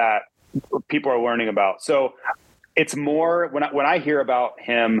that people are learning about. So it's more when I hear about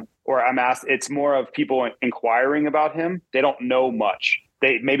him or I'm asked, it's more of people inquiring about him. They don't know much.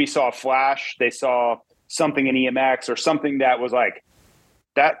 They maybe saw a flash. They saw something in EMX or something that was like,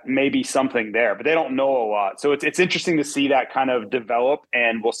 that may be something there, but they don't know a lot. So it's interesting to see that kind of develop,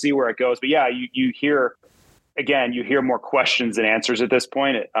 and we'll see where it goes. But yeah, you hear more questions than answers at this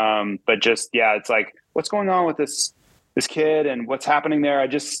point. But just, yeah, it's like, what's going on with this kid and what's happening there?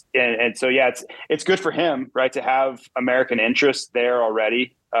 And so, yeah, it's good for him, right? To have American interest there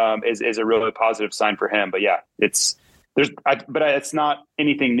already is a really positive sign for him. But yeah, it's not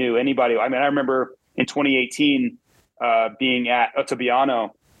anything new. I remember in 2018 being at Ottaviano,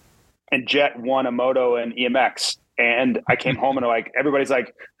 and Jet won a moto and EMX. And I came home and everybody's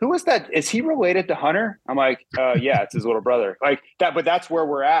like, who is that? Is he related to Hunter? I'm like, yeah, it's his little brother. Like that, but that's where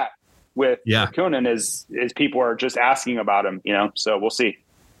we're at with Kunin is people are just asking about him, so we'll see.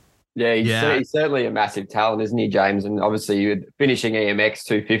 Yeah, he's certainly a massive talent, isn't he, James? And obviously you're finishing EMX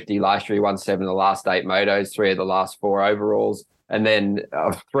 250 last year. He won 7 of the last 8 motos, 3 of the last 4 overalls. And then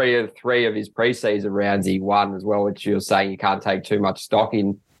 3 of his preseason rounds he won as well, which you're saying you can't take too much stock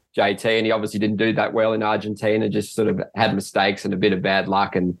in JT. And he obviously didn't do that well in Argentina, just sort of had mistakes and a bit of bad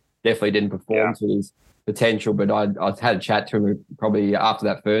luck and definitely didn't perform to his potential. But I had a chat to him probably after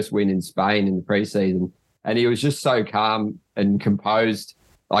that first win in Spain in the preseason, and he was just so calm and composed,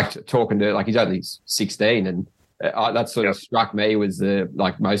 talking to, he's only 16. And that sort of struck me was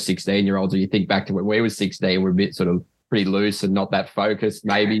most 16-year-olds, you think back to when we were 16, we're a bit sort of pretty loose and not that focused.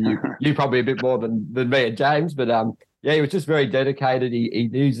 Maybe you probably a bit more than me and James, but yeah, he was just very dedicated. He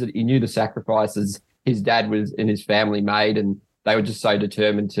knew the sacrifices his dad was and his family made, and they were just so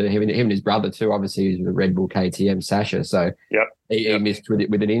determined to him and his brother too. Obviously, he was a Red Bull KTM Sasha, so he missed with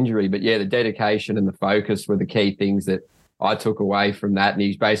an injury. But yeah, the dedication and the focus were the key things that I took away from that. And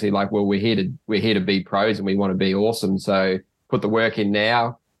he's basically like, well, we're here to be pros and we want to be awesome. So put the work in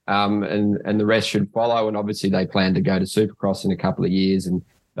now, and the rest should follow. And obviously, they plan to go to Supercross in a couple of years, and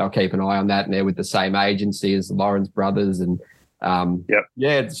they'll keep an eye on that. And they're with the same agency as the Lawrence brothers. And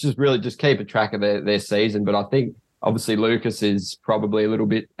it's just really just keep a track of their season. But I think obviously Lucas is probably a little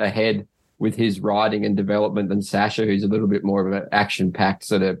bit ahead with his riding and development than Sasha, who's a little bit more of an action-packed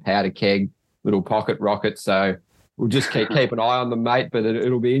sort of powder keg, little pocket rocket. So we'll just keep an eye on them, mate. But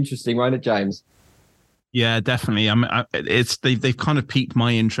it'll be interesting, won't it, James? Yeah, definitely. I mean, they've kind of piqued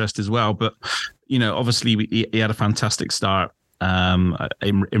my interest as well. But obviously he had a fantastic start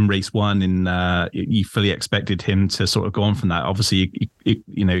in race 1, and you fully expected him to sort of go on from that. Obviously,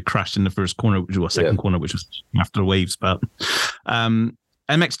 he crashed in the first corner, second corner, which was after the waves. But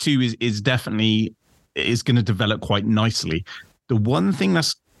MX2 is definitely going to develop quite nicely. The one thing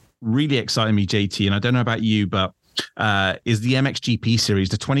that's really exciting me, JT, and I don't know about you, but is the MXGP series.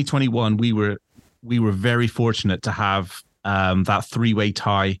 The 2021, we were very fortunate to have that 3-way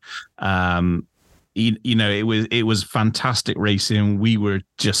tie. It was fantastic racing. We were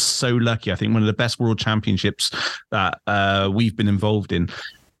just so lucky. I think one of the best world championships that we've been involved in.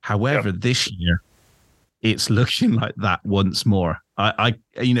 However, this year it's looking like that once more.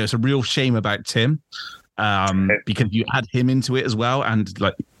 It's a real shame about Tim because you add him into it as well, and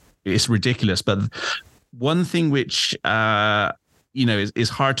it's ridiculous. But one thing which is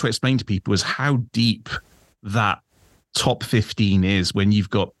hard to explain to people is how deep that top 15 is when you've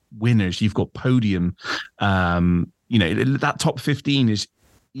got winners, you've got podium. That top 15 is,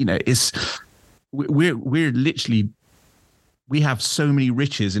 we're literally, we have so many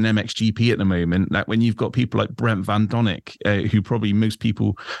riches in MXGP at the moment that when you've got people like Brent Van Donnick, who probably most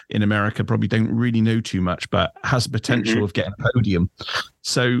people in America probably don't really know too much, but has the potential of getting a podium.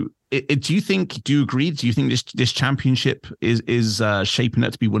 So do you agree? Do you think this championship is shaping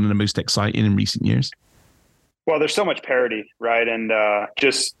up to be one of the most exciting in recent years? Well, there's so much parity, right? And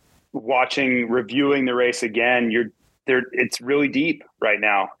just reviewing the race again, it's really deep right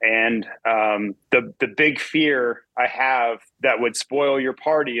now. And the big fear I have that would spoil your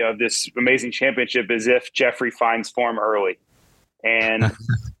party of this amazing championship is if Jeffrey finds form early. And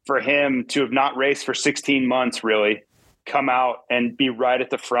for him to have not raced for 16 months, really, come out and be right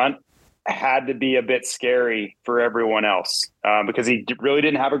at the front had to be a bit scary for everyone else because he really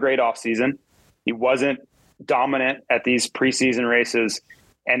didn't have a great offseason. He wasn't dominant at these preseason races.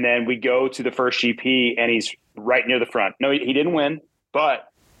 And then we go to the first GP and he's right near the front. No, he didn't win,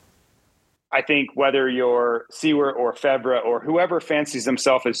 but I think whether you're Seward or Febvre or whoever fancies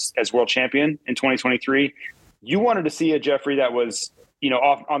himself as world champion in 2023, you wanted to see a Jeffrey that was,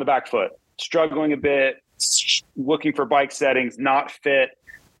 off on the back foot, struggling a bit, looking for bike settings, not fit.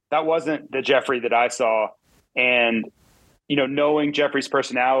 That wasn't the Jeffrey that I saw. And, knowing Jeffrey's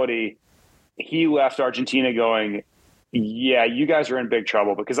personality, he left Argentina going, yeah, you guys are in big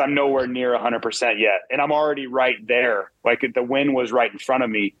trouble because I'm nowhere near 100% yet. And I'm already right there. Like the win was right in front of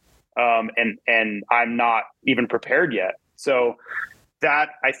me. And I'm not even prepared yet. So that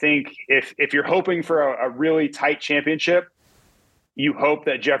I think if you're hoping for a really tight championship, you hope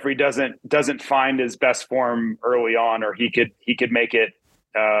that Jeffrey doesn't find his best form early on, or he could make it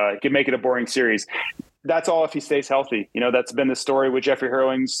a boring series. That's all if he stays healthy. That's been the story with Jeffrey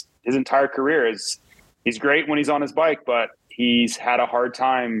Hurling's his entire career. Is he's great when he's on his bike, but he's had a hard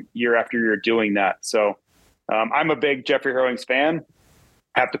time year after year doing that. So I'm a big Jeffrey Hurling's fan.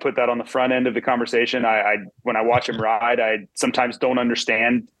 Have to put that on the front end of the conversation. I when I watch him ride, I sometimes don't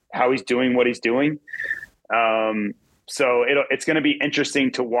understand how he's doing what he's doing. So it's going to be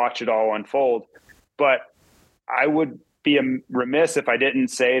interesting to watch it all unfold. But I would be remiss if I didn't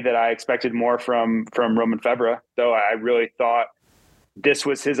say that I expected more from Romain Febvre, though I really thought this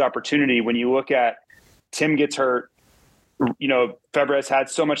was his opportunity. When you look at Tim gets hurt, Febvre has had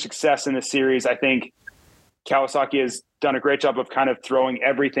so much success in this series. I think Kawasaki has done a great job of kind of throwing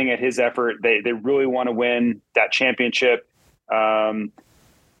everything at his effort. They really want to win that championship.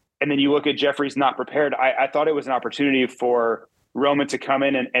 And then you look at Jeffrey's not prepared. I thought it was an opportunity for Roman to come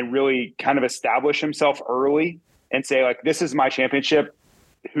in and really kind of establish himself early and say, like, this is my championship.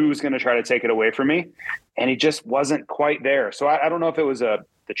 Who's going to try to take it away from me? And he just wasn't quite there. So I don't know if it was the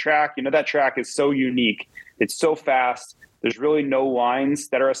track. That track is so unique. It's so fast. There's really no lines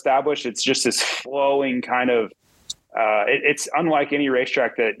that are established. It's just this flowing kind of, it's unlike any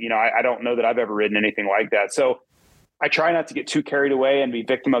racetrack that, I don't know that I've ever ridden anything like that. So I try not to get too carried away and be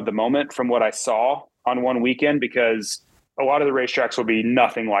victim of the moment from what I saw on one weekend, because a lot of the racetracks will be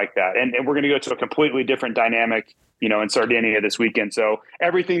nothing like that. And we're going to go to a completely different dynamic, in Sardinia this weekend. So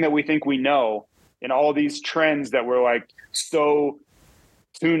everything that we think we know and all these trends that we're like so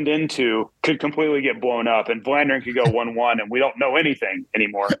tuned into could completely get blown up, and Vlaanderen could go 1-1 and we don't know anything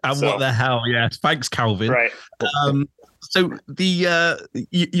anymore. And what the hell? Yeah. Thanks, Calvin. Right. So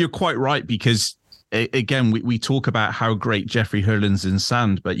you're quite right, because again, we talk about how great Jeffrey Hurling's in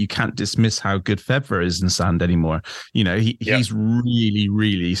sand, but you can't dismiss how good Febvre is in sand anymore. He's really,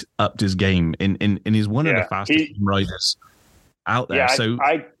 really upped his game in he's one of the fastest riders out there. So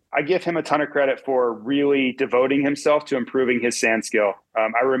I give him a ton of credit for really devoting himself to improving his sand skill.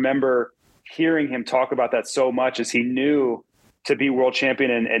 I remember hearing him talk about that so much, as he knew to be world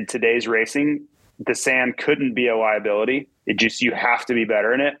champion in today's racing, the sand couldn't be a liability. You have to be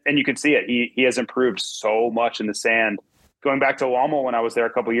better in it. And you can see it. He has improved so much in the sand. Going back to Lommel, when I was there a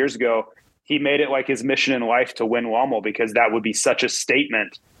couple of years ago, he made it like his mission in life to win Lommel, because that would be such a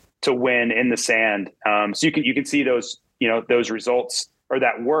statement to win in the sand. So you can see those results, or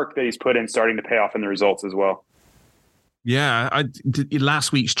that work that he's put in, starting to pay off in the results as well. Yeah,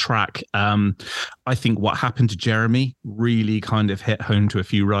 last week's track, I think what happened to Jeremy really kind of hit home to a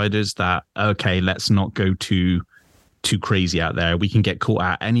few riders that, okay, let's not go too crazy out there. We can get caught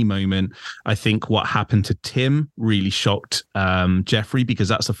at any moment. I think what happened to Tim really shocked Jeffrey, because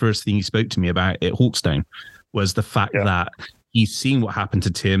that's the first thing he spoke to me about at Hawkstone, was the fact that he's seen what happened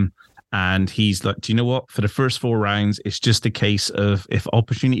to Tim. And he's like, do you know what? For the first 4 rounds, it's just a case of, if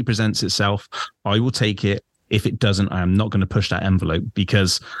opportunity presents itself, I will take it. If it doesn't, I am not going to push that envelope,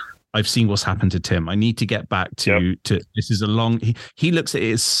 because I've seen what's happened to Tim. I need to get back to this is a long, he looks at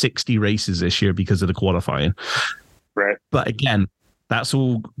it as 60 races this year because of the qualifying. Right. But again, that's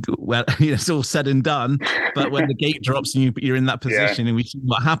all, well, it's all said and done. But when the gate drops and you're in that position, and we see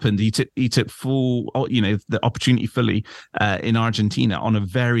what happened, he took full, the opportunity fully in Argentina on a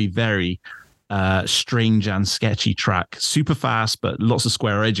very, very strange and sketchy track. Super fast, but lots of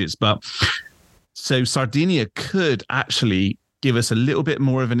square edges. But so Sardinia could actually give us a little bit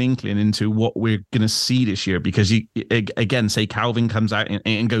more of an inkling into what we're going to see this year, because you, again, say Calvin comes out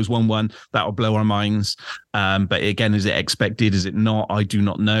and goes 1-1, that'll blow our minds. But again, is it expected? Is it not? I do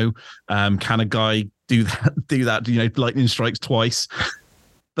not know. Can a guy do that? Lightning strikes twice.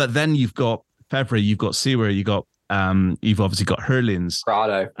 But then you've got Febvre, you've got Sewer, you've obviously got Hurlings.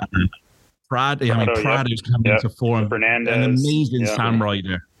 Prado. Prado's coming to form. Fernandez. An amazing Sam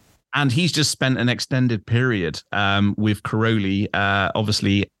rider. And he's just spent an extended period with Caroli,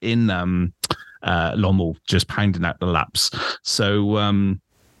 obviously in Lommel, just pounding out the laps. So,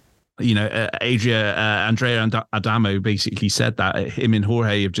 Andrea Adamo basically said that him and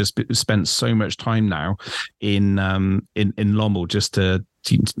Jorge have just spent so much time now in Lommel just to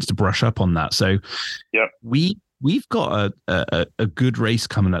brush up on that. So, we've got a good race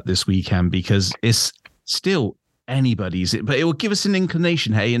coming up this weekend, because it's still anybody's, but it will give us an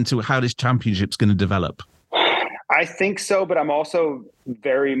inclination, into how this championship's going to develop. I think so, but I'm also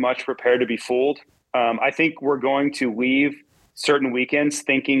very much prepared to be fooled. I think we're going to leave certain weekends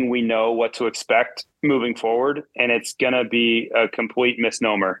thinking we know what to expect moving forward, and it's going to be a complete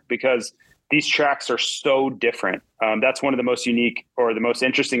misnomer, because these tracks are so different. That's one of the most unique or the most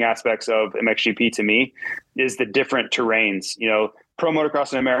interesting aspects of MXGP to me is the different terrains. Pro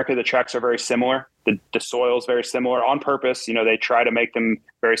motocross in America, the tracks are very similar. The soil is very similar on purpose. They try to make them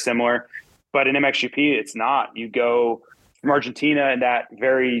very similar, but in MXGP, it's not. You go from Argentina and that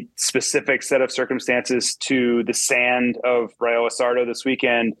very specific set of circumstances to the sand of Rayo Asardo this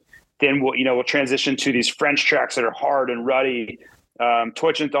weekend. Then we'll transition to these French tracks that are hard and ruddy.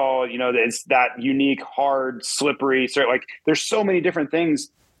 Teutschenthal, it's that unique, hard, slippery. So there's so many different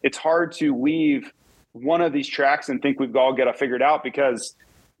things. It's hard to weave one of these tracks and think we've all got it figured out, because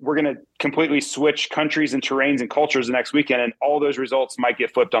we're going to completely switch countries and terrains and cultures the next weekend, and all those results might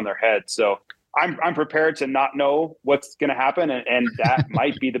get flipped on their head. So I'm prepared to not know what's going to happen, and that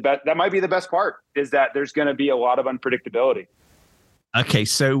might be the best. That might be the best part, is that there's going to be a lot of unpredictability. Okay,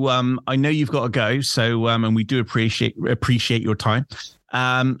 so I know you've got to go. So and we do appreciate your time.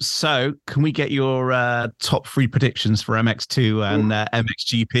 So can we get your top 3 predictions for MX2 and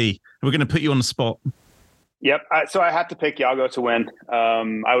MXGP? We're going to put you on the spot. Yep. So I have to pick Yago to win.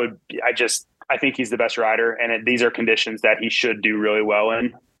 I think he's the best rider, and these are conditions that he should do really well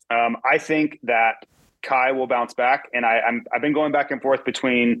in. I think that Kai will bounce back, and I've been going back and forth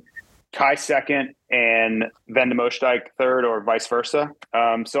between Kai second and Van de Moosdijk third, or vice versa.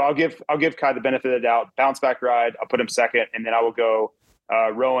 So I'll give Kai the benefit of the doubt. Bounce back ride. I'll put him second, and then I will go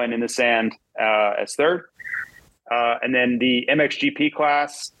Rowan in the sand as third. And then the MXGP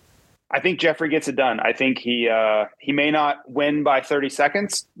class, I think Jeffrey gets it done. I think he may not win by 30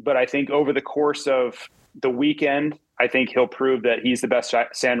 seconds, but I think over the course of the weekend, I think he'll prove that he's the best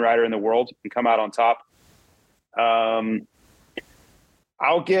sand rider in the world and come out on top.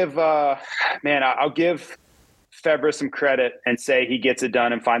 I'll give Febvre some credit and say he gets it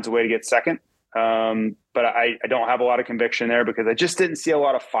done and finds a way to get second. But I don't have a lot of conviction there, because I just didn't see a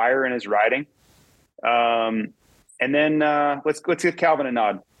lot of fire in his riding. And then let's give Calvin a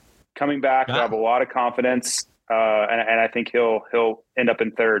nod. Coming back, I have a lot of confidence, and I think he'll end up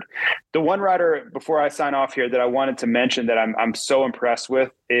in third. The one rider, before I sign off here, that I wanted to mention that I'm so impressed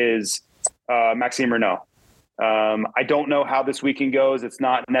with is Maxime Renault. I don't know how this weekend goes. It's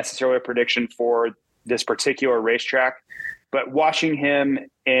not necessarily a prediction for this particular racetrack, but watching him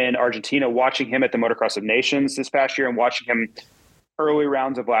in Argentina, watching him at the Motocross of Nations this past year, and watching him early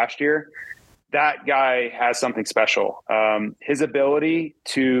rounds of last year, that guy has something special. His ability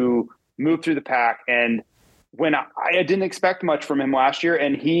to move through the pack, and when I didn't expect much from him last year,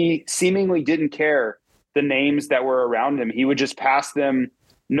 and he seemingly didn't care the names that were around him. He would just pass them,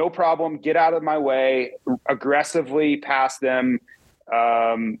 no problem, get out of my way, aggressively pass them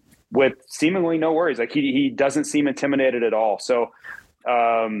with seemingly no worries. Like he doesn't seem intimidated at all. So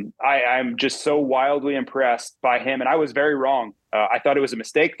I'm just so wildly impressed by him. And I was very wrong. I thought it was a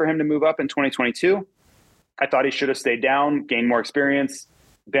mistake for him to move up in 2022. I thought he should have stayed down, gained more experience,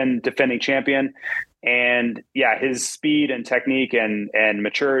 been defending champion. And yeah, his speed and technique and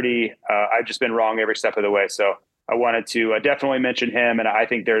maturity, I've just been wrong every step of the way. So I wanted to definitely mention him, and I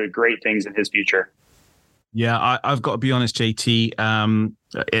think there are great things in his future. Yeah, I've got to be honest, JT, and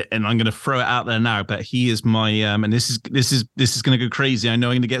I'm going to throw it out there now, but he is my and this is going to go crazy. I know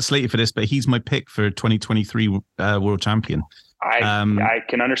I'm going to get slated for this, but he's my pick for 2023 world champion. I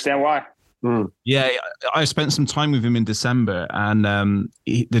can understand why. Yeah, I spent some time with him in December, and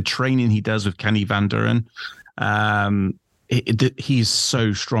the training he does with Kenny Van Duren, he's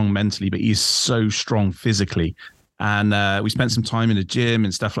so strong mentally, but he's so strong physically. And we spent some time in the gym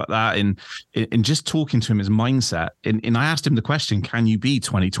and stuff like that, and just talking to him, his mindset. And I asked him the question, can you be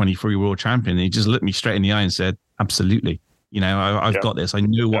 2023 world champion? And he just looked me straight in the eye and said, absolutely. I've got this. I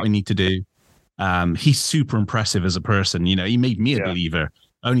know what I need to do. He's super impressive as a person. He made me a believer.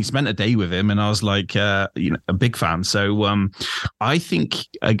 I only spent a day with him, and I was like, a big fan. So I think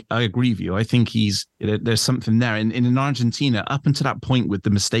I agree with you. I think there's something there. And in Argentina, up until that point with the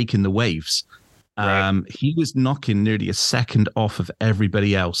mistake in the waves, he was knocking nearly a second off of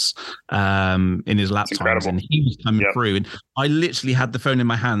everybody else in his lap times, and he was coming through. And I literally had the phone in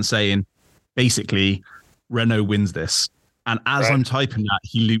my hand saying, basically, Renault wins this. And as I'm typing that,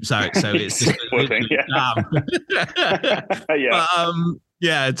 he loops out. So it's just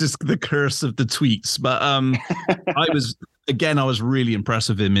just the curse of the tweets. But I was really impressed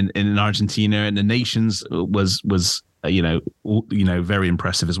with him in Argentina, and the Nations was very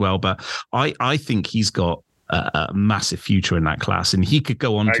impressive as well. But I think he's got a massive future in that class, and he could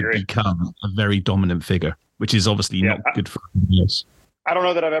go on to become a very dominant figure, which is obviously not good for him. Yes. I don't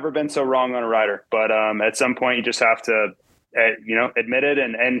know that I've ever been so wrong on a rider, but at some point you just have to admit it,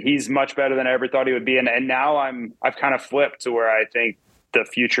 and he's much better than I ever thought he would be. And now I've kind of flipped to where I think the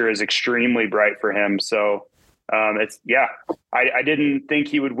future is extremely bright for him. So I didn't think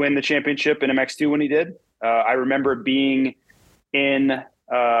he would win the championship in MX2 when he did. I remember being in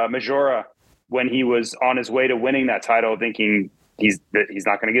Majora when he was on his way to winning that title, thinking he's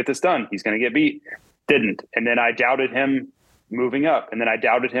not going to get this done. He's going to get beat. Didn't. And then I doubted him moving up, and then I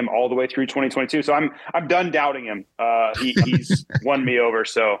doubted him all the way through 2022. So I'm done doubting him. He's won me over.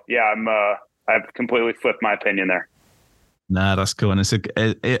 So yeah, I've completely flipped my opinion there. Nah, that's cool, and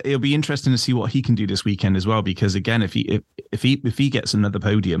it'll be interesting to see what he can do this weekend as well. Because again, if he gets another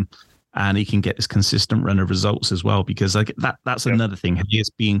podium, and he can get this consistent run of results as well, because like that's another thing. He is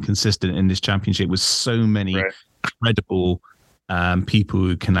being consistent in this championship with so many credible people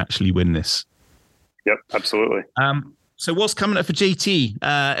who can actually win this. Yep, absolutely. So what's coming up for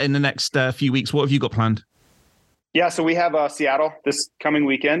JT in the next few weeks? What have you got planned? Yeah, so we have Seattle this coming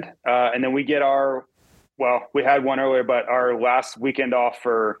weekend, and then we get we had one earlier, but our last weekend off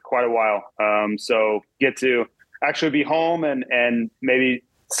for quite a while. So get to actually be home and maybe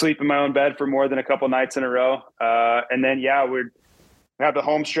sleep in my own bed for more than a couple nights in a row. And then, we have the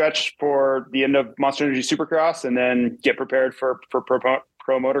home stretch for the end of Monster Energy Supercross, and then get prepared for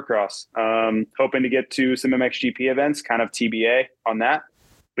Pro Motocross. Hoping to get to some MXGP events, kind of TBA on that.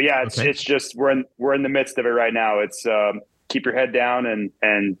 But yeah, it's just, we're in the midst of it right now. It's keep your head down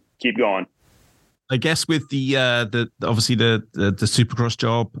and keep going. I guess with the obviously the Supercross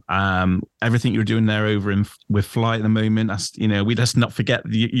job, everything you're doing there over with Fly at the moment, that's, we just not forget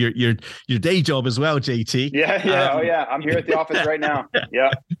your day job as well, JT. Yeah. I'm here at the office right now.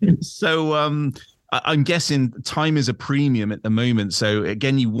 Yeah. So I'm guessing time is a premium at the moment. So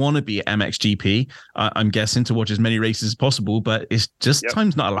again, you want to be at MXGP. I'm guessing to watch as many races as possible, but it's just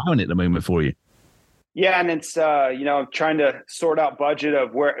time's not allowing it at the moment for you. Yeah, and it's I'm trying to sort out budget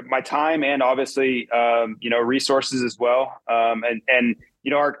of where my time and obviously resources as well. And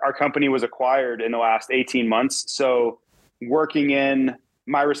our company was acquired in the last 18 months, so working in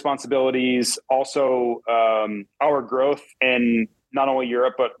my responsibilities, also our growth in not only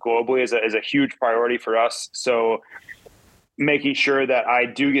Europe but globally is a huge priority for us. So making sure that I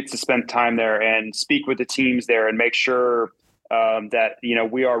do get to spend time there and speak with the teams there and make sure that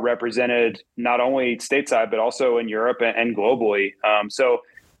we are represented not only stateside but also in Europe and globally. So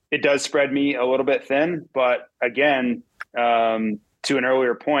it does spread me a little bit thin, but again, to an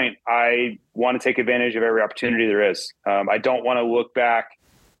earlier point, I want to take advantage of every opportunity there is. I don't want to look back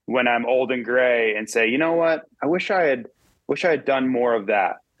when I'm old and gray and say, you know what, I wish I had done more of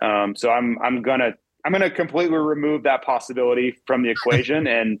that. So I'm gonna completely remove that possibility from the equation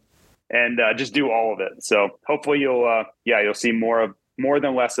and just do all of it. So hopefully you'll see more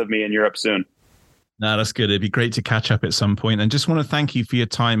than less of me in Europe soon. No, that's good. It'd be great to catch up at some point. And just want to thank you for your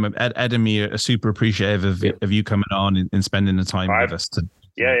time. Ed and me are super appreciative of you coming on and spending the time with us.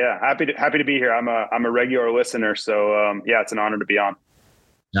 Yeah. Happy to be here. I'm a regular listener. So it's an honor to be on.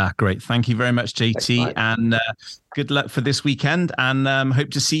 Great. Thank you very much, JT. Thanks, and good luck for this weekend. And hope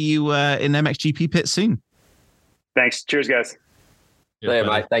to see you in MXGP pit soon. Thanks. Cheers, guys. See you,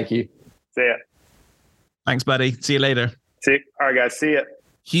 mate. Thank you. See ya. Thanks, buddy. See you later. All right, guys. See ya.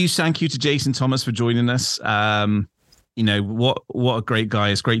 Huge thank you to Jason Thomas for joining us. What a great guy.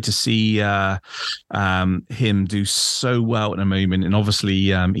 It's great to see him do so well at the moment. And obviously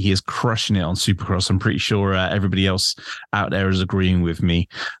he is crushing it on Supercross. I'm pretty sure everybody else out there is agreeing with me.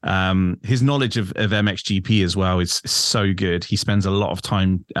 His knowledge of MXGP as well is so good. He spends a lot of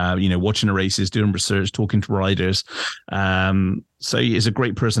time, watching the races, doing research, talking to riders. So he's a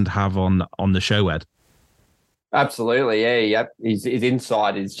great person to have on the show, Ed. Absolutely, yeah. Yep. His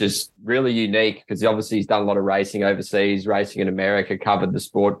insight is just really unique because obviously he's done a lot of racing overseas, racing in America, covered the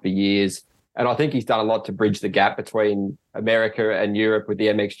sport for years. And I think he's done a lot to bridge the gap between America and Europe with the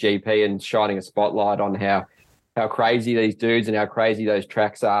MXGP and shining a spotlight on how crazy these dudes and how crazy those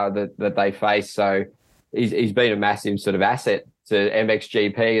tracks are that they face. So he's been a massive sort of asset to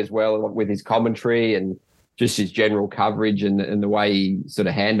MXGP as well with his commentary and just his general coverage and the way he sort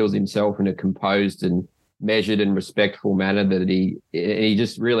of handles himself in a composed and measured and respectful manner that he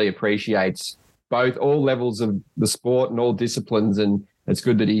just really appreciates both all levels of the sport and all disciplines, and it's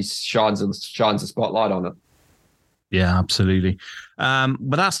good that he shines a spotlight on it. Yeah, absolutely.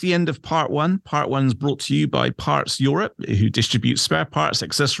 But that's the end of part one. Part one's brought to you by Parts Europe, who distributes spare parts,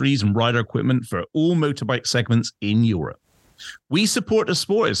 accessories, and rider equipment for all motorbike segments in Europe. We support the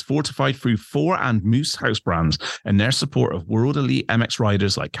sport is fortified through Thor and Moose house brands and their support of world elite MX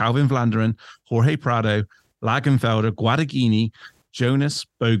riders like Calvin Vlanderen, Jorge Prado, Lagenfelder, Guadagnini, Jonas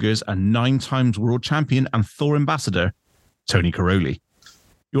Bogers, and 9 times world champion and Thor ambassador, Tony Caroli.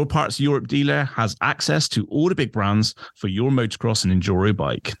 Your Parts Europe dealer has access to all the big brands for your motocross and enduro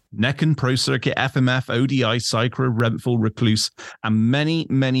bike. Necken, Pro Circuit, FMF, ODI, Cycra, Renthal, Recluse, and many,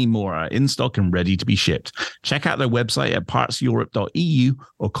 many more are in stock and ready to be shipped. Check out their website at partseurope.eu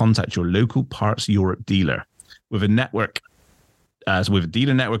or contact your local Parts Europe dealer. With a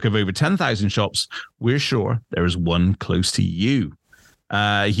dealer network of over 10,000 shops, we're sure there is one close to you.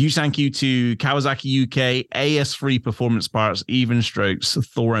 Huge thank you to Kawasaki UK, AS3 Performance Parts, Even Strokes,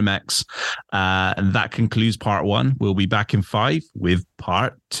 Thor MX. And that concludes part 1. We'll be back in 5 with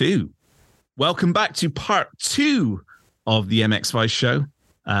part 2. Welcome back to part 2 of the MX5 show.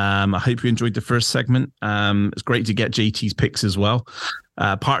 I hope you enjoyed the first segment. It's great to get JT's picks as well.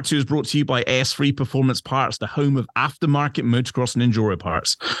 Part 2 is brought to you by AS3 Performance Parts, the home of aftermarket motocross and enduro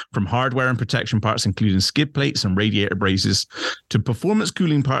parts. From hardware and protection parts, including skid plates and radiator braces, to performance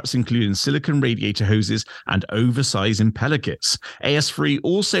cooling parts, including silicone radiator hoses and oversized impeller kits. AS3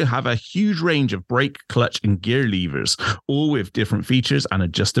 also have a huge range of brake, clutch, and gear levers, all with different features and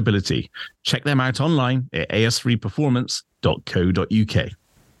adjustability. Check them out online at as3performance.co.uk.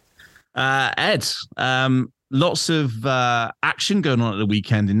 Ed, lots of action going on at the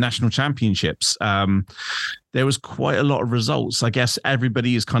weekend in national championships. There was quite a lot of results. I guess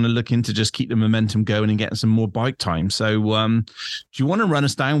everybody is kind of looking to just keep the momentum going and getting some more bike time. So do you want to run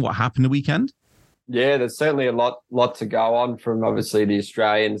us down what happened the weekend? Yeah, there's certainly a lot to go on, from obviously the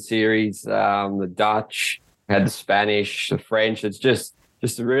Australian series, the Dutch, had the Spanish, the French. It's just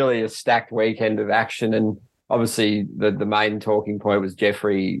really a stacked weekend of action. And obviously, the main talking point was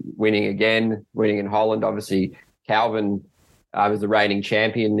Jeffrey winning in Holland. Obviously, Calvin was the reigning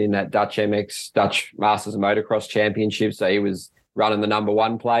champion in that Dutch Masters Motocross Championship. So he was running the number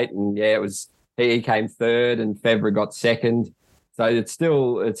 1 plate, and he came third, and Febvre got second. So it's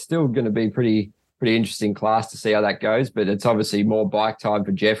still going to be pretty interesting class to see how that goes. But it's obviously more bike time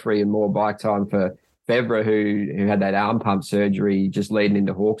for Jeffrey and more bike time for Febvre, who had that arm pump surgery just leading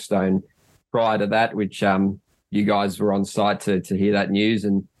into Hawkstone prior to that, which you guys were on site to hear that news.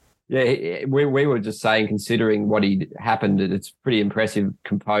 And yeah, we were just saying, considering what happened, it's pretty impressive,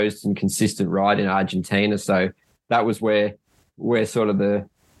 composed and consistent ride in Argentina. So that was where sort of the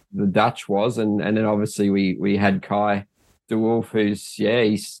Dutch was. And then obviously we had Kai de Wolf,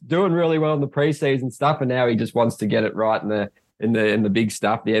 he's doing really well in the preseason stuff, and now he just wants to get it right in the big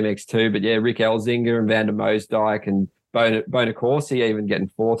stuff, the MX2. But yeah, Rick Elzinga and Van der Moosdijk and Bonacorsi even getting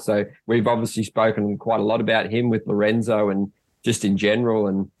fourth. So we've obviously spoken quite a lot about him with Lorenzo and just in general.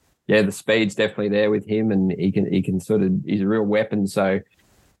 And yeah, the speed's definitely there with him, and he can he's a real weapon. So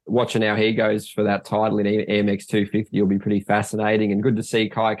watching how he goes for that title in AMX 250 will be pretty fascinating, and good to see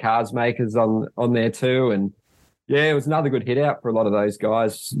Kai Carsmakers on there too. And yeah, it was another good hit out for a lot of those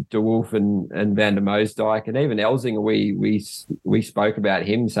guys, De Wolf and Van der Moosdijk, and even Elzinga. We spoke about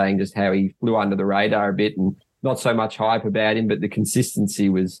him, saying just how he flew under the radar a bit, and not so much hype about him, but the consistency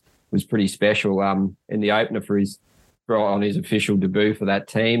was pretty special in the opener on his official debut for that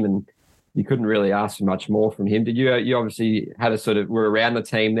team, and you couldn't really ask for much more from him. Did you? You obviously were around the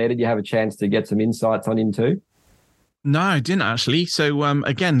team there. Did you have a chance to get some insights on him too? No, I didn't actually. So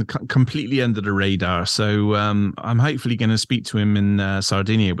again, completely under the radar. So I'm hopefully going to speak to him in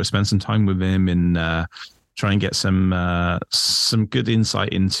Sardinia. We'll spend some time with him and try and get some good insight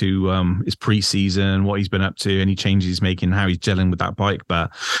into his preseason, what he's been up to, any changes he's making, how he's gelling with that bike.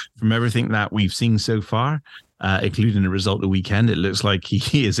 But from everything that we've seen so far, including the result of the weekend, it looks like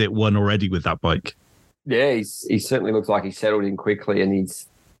he is at one already with that bike. Yeah, he certainly looks like he settled in quickly, and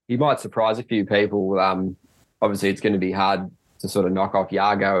he might surprise a few people. Obviously, it's going to be hard to sort of knock off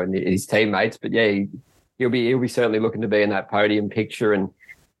Jago and his teammates, but yeah, he'll be certainly looking to be in that podium picture. And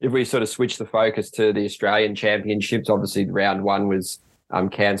if we sort of switch the focus to the Australian Championships, obviously round 1 was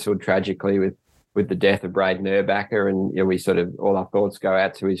cancelled tragically with the death of Braden Urbacher, and we sort of, all our thoughts go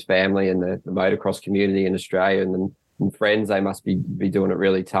out to his family and the motocross community in Australia and friends. They must be doing it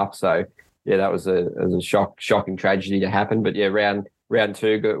really tough. So yeah, that was a shocking tragedy to happen. But yeah, round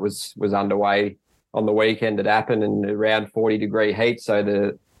 2 was underway on the weekend. It happened in around 40-degree heat, so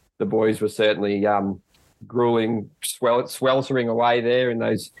the boys were certainly grueling, sweltering away there in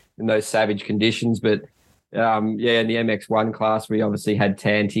those savage conditions. But in the MX1 class, we obviously had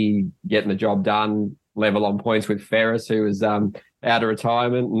Tanti getting the job done, level on points with Ferris, who was out of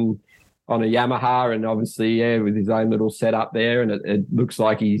retirement and on a Yamaha, and obviously with his own little setup there. And it looks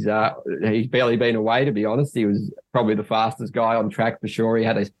like he's barely been away, to be honest. He was probably the fastest guy on track for sure. He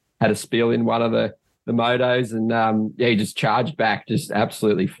had a spill in one of the motos, and he just charged back, just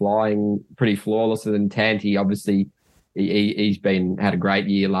absolutely flying, pretty flawless. And then Tanti, obviously, he's had a great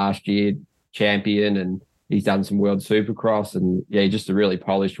year last year, champion, and he's done some World Supercross, and yeah, just a really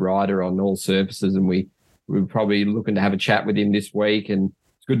polished rider on all surfaces. And we're probably looking to have a chat with him this week. And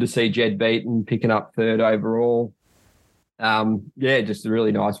it's good to see Jed Beaton picking up third overall. Just a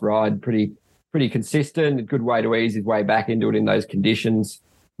really nice ride, pretty consistent, a good way to ease his way back into it in those conditions,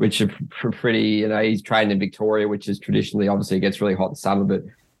 which are pretty, he's trained in Victoria, which is traditionally, obviously it gets really hot in summer, but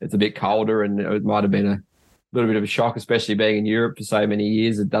it's a bit colder, and it might have been a little bit of a shock, especially being in Europe for so many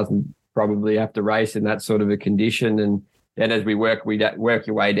years. It doesn't probably have to race in that sort of a condition. And then as we work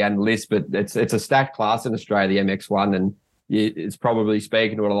your way down the list, but it's a stacked class in Australia, the MX1, and it's probably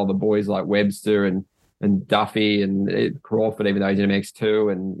speaking to a lot of the boys like Webster and Duffy and Crawford, even though he's in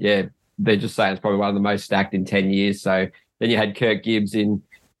MX2. And yeah, they're just saying it's probably one of the most stacked in 10 years. So then you had Kirk Gibbs in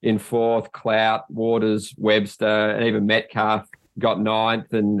fourth, Clout, Waters, Webster, and even Metcalf got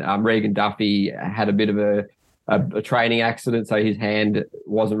ninth. And Regan Duffy had a bit of a training accident, so his hand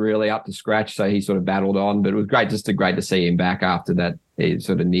wasn't really up to scratch, so he sort of battled on. But it was great to see him back after that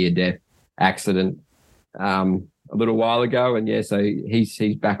sort of near-death accident a little while ago. And yeah, so he's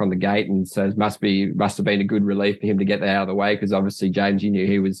back on the gate, and so it must have been a good relief for him to get that out of the way, because obviously, James, you knew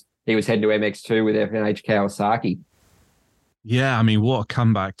he was heading to MX2 with FNH Kawasaki. Yeah, I mean, what a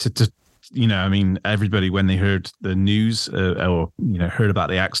comeback to everybody, when they heard the news or heard about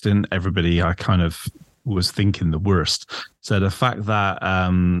the accident, everybody I kind of was thinking the worst. So the fact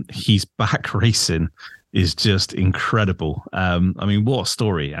that he's back racing is just incredible. I mean, what a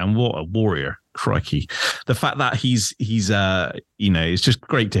story, and what a warrior, crikey. The fact that he's it's just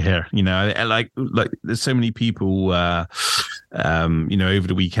great to hear. Like there's so many people over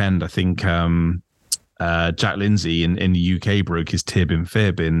the weekend, I think Jack Lindsay in the UK broke his tib and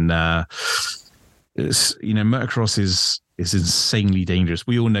fib in motocross is insanely dangerous.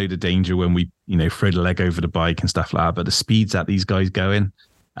 We all know the danger when we throw the leg over the bike and stuff like that, but the speeds that these guys go in,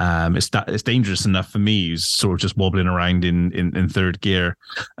 it's dangerous enough for me, who's sort of just wobbling around in third gear,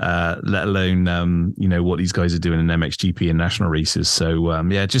 let alone what these guys are doing in MXGP and national races. So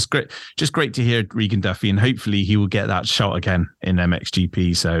just great to hear Regan Duffy, and hopefully he will get that shot again in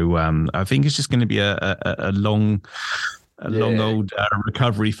MXGP. So I think it's just going to be a long old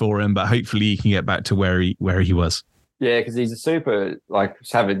recovery for him, but hopefully he can get back to where he was. Yeah, because he's a super,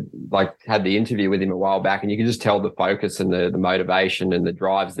 had the interview with him a while back, and you can just tell the focus and the motivation and the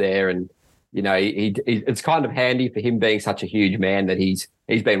drive's there. And, it's kind of handy for him being such a huge man that he's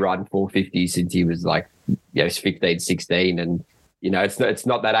been riding 450 since he was 15, 16. And, it's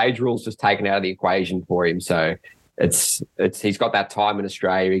not that age rule's just taken out of the equation for him. So he's got that time in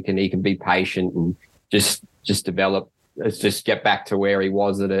Australia. He can be patient and just develop. Let's just get back to where he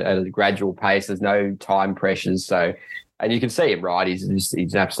was at a gradual pace. There's no time pressures. So, and you can see him, right? He's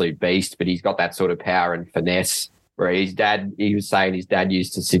an absolute beast, but he's got that sort of power and finesse where he was saying his dad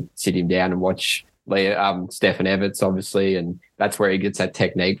used to sit him down and watch Stefan Everts, obviously. And that's where he gets that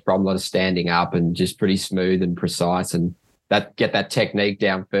technique from, a lot of standing up and just pretty smooth and precise, and get that technique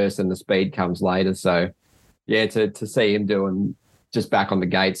down first and the speed comes later. So yeah, to see him doing just back on the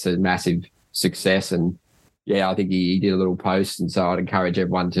gates, a massive success. And yeah, I think he did a little post, and so I'd encourage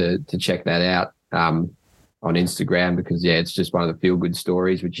everyone to check that out on Instagram, because yeah, it's just one of the feel-good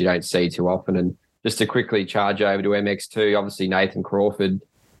stories which you don't see too often. And just to quickly charge over to MX2, obviously Nathan Crawford,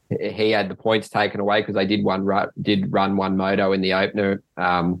 he had the points taken away because they did run one moto in the opener,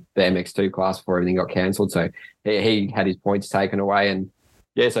 the MX2 class, before everything got cancelled. So he had his points taken away, and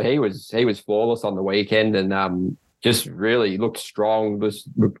yeah, so he was flawless on the weekend, and just really looked strong,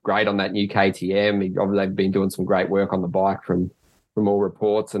 looked great on that new KTM. Obviously, they've been doing some great work on the bike from all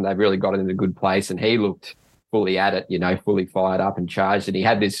reports, and they've really got it in a good place. And he looked fully at it, fully fired up and charged. And he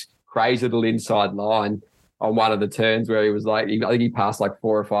had this crazy little inside line on one of the turns where he was I think he passed 4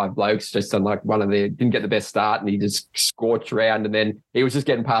 or 5 blokes just on didn't get the best start, and he just scorched around. And then he was just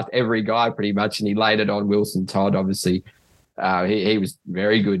getting past every guy pretty much, and he laid it on Wilson Todd, obviously. He was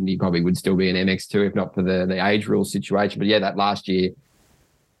very good, and he probably would still be in MX2 if not for the age rule situation. But yeah, that last year,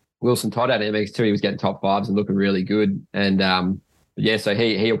 Wilson Todd had MX2. He was getting top 5s and looking really good. And yeah, so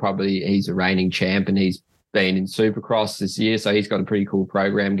he's a reigning champ, and he's been in Supercross this year, so he's got a pretty cool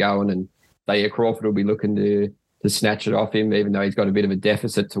program going. And so yeah, Crawford will be looking to snatch it off him, even though he's got a bit of a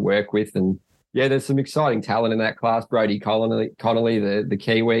deficit to work with. And yeah, there's some exciting talent in that class. Brody Connolly, the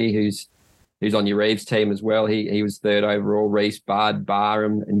Kiwi, who's on your Reeves team as well. He was 3rd overall. Reese Bard,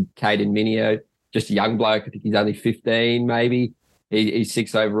 Barham, and Caden Minio, just a young bloke. I think he's only 15 maybe. He's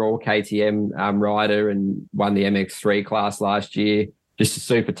 6th overall KTM rider, and won the MX3 class last year. Just a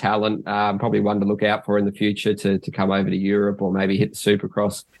super talent, probably one to look out for in the future to come over to Europe or maybe hit the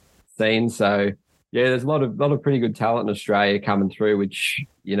Supercross scene. So Yeah, there's a lot of pretty good talent in Australia coming through, which,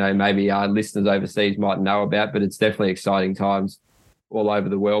 maybe our listeners overseas might know about, but it's definitely exciting times all over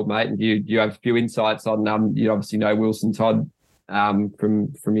the world, mate. And you have a few insights on, you obviously know Wilson Todd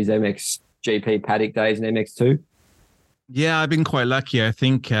from his MXGP paddock days in MX2. Yeah, I've been quite lucky. I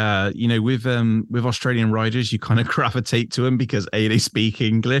think with Australian riders, you kind of gravitate to them because A, they speak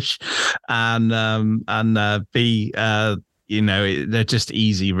English, and B, they're just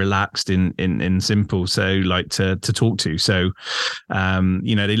easy, relaxed, in simple. So like to talk to. So,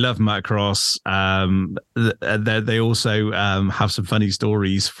 they love motocross. They also have some funny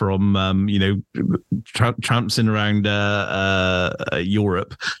stories from tramping around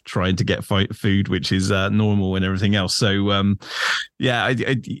Europe trying to get food, which is normal and everything else. So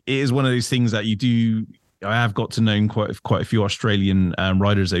it is one of those things that you do. I have got to know quite a few Australian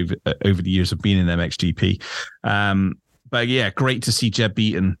riders over the years of being in MXGP. But yeah, great to see Jeb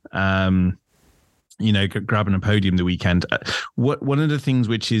Beaton, grabbing a podium the weekend. One of the things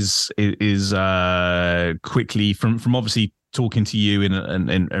which is quickly from obviously talking to you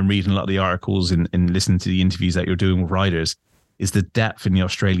and reading a lot of the articles and listening to the interviews that you're doing with riders, is the depth in the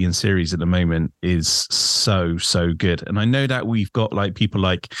Australian series at the moment is so good. And I know that we've got like people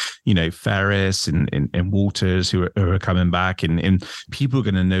like, Ferris and Waters who are coming back, and people are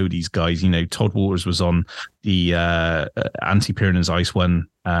going to know these guys. Todd Waters was on the Anti-Pyrenees Ice One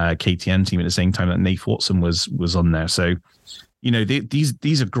KTM team at the same time that Nate Watson was on there. So,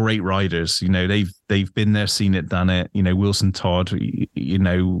 these are great riders. They've been there, seen it, done it. Wilson Todd, we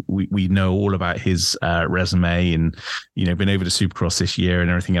know all about his resume and, been over to Supercross this year and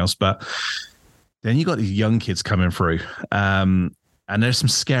everything else. But then you got these young kids coming through. And there's some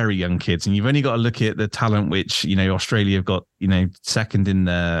scary young kids, and you've only got to look at the talent which, Australia have got, second in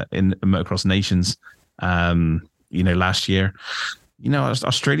Motocross Nations, last year.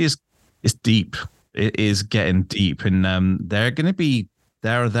 Australia's is deep. It is getting deep, and they're going to be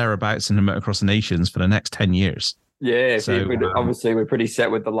there or thereabouts in the Motocross Nations for the next 10 years. Yeah, so obviously we're pretty set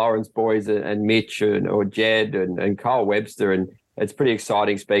with the Lawrence boys and Mitch or Jed and Kyle Webster, and it's pretty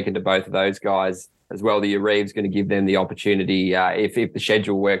exciting speaking to both of those guys as well. The Reeve's going to give them the opportunity, if the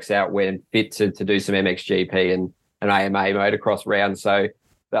schedule works out, when fit to do some MXGP and an AMA motocross round. So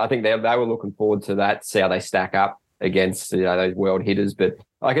I think they were looking forward to that, see how they stack up against those world hitters. But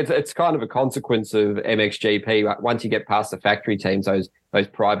like it's kind of a consequence of MXGP. Once you get past the factory teams, those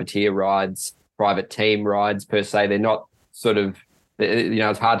privateer rides, private team rides per se, they're not sort of,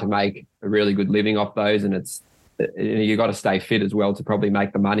 it's hard to make a really good living off those, and it's you got to stay fit as well to probably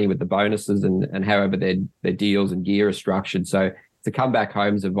make the money with the bonuses and however their deals and gear are structured. So to come back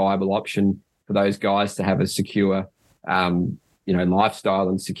home is a viable option for those guys to have a secure lifestyle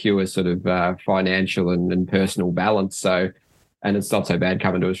and secure sort of financial and personal balance. So, and it's not so bad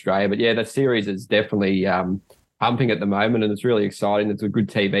coming to Australia. But yeah, the series is definitely pumping at the moment, and it's really exciting. It's a good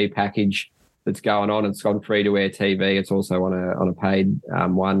TV package that's going on. It's on free-to-air TV. It's also on a paid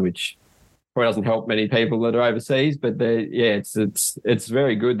one, which probably doesn't help many people that are overseas. But it's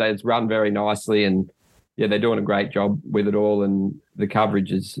very good. It's run very nicely, and yeah, they're doing a great job with it all, and the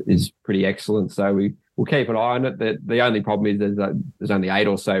coverage is pretty excellent. So we'll keep an eye on it. The only problem is there's only 8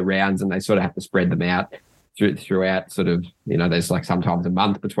 or so rounds, and they sort of have to spread them out throughout sort of, there's like sometimes a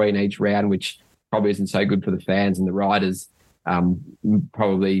month between each round, which probably isn't so good for the fans and the riders.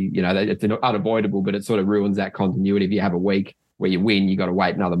 Probably, it's unavoidable, but it sort of ruins that continuity. If you have a week where you win, you got to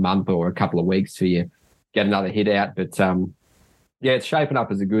wait another month or a couple of weeks till you get another hit out. But it's shaping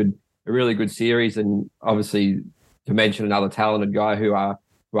up as a really good series. And obviously, to mention another talented guy who our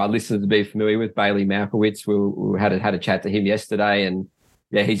listeners will be familiar with, Bailey Malkowitz. We had a chat to him yesterday, and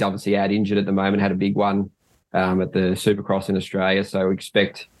yeah, he's obviously out injured at the moment. Had a big one at the Supercross in Australia, so we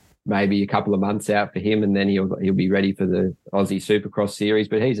expect maybe a couple of months out for him, and then he'll be ready for the Aussie Supercross series.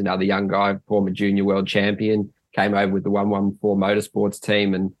 But he's another young guy, former junior world champion, came over with the 114 Motorsports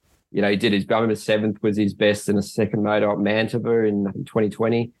team, and he did his 7th was his best in a second motor at Mantova in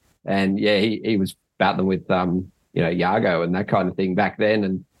 2020, and yeah, he was battling with Yago and that kind of thing back then,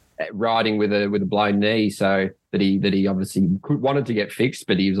 and riding with a blown knee, so that he obviously wanted to get fixed,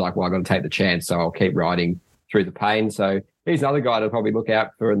 but he was like, well, I've got to take the chance, so I'll keep riding through the pain. So he's another guy to probably look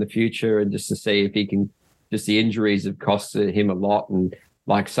out for in the future, and just to see if he can. Just the injuries have costed him a lot, and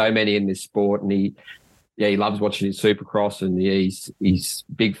like so many in this sport, and he loves watching his Supercross, and he's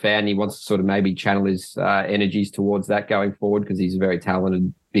a big fan. He wants to sort of maybe channel his energies towards that going forward, because he's a very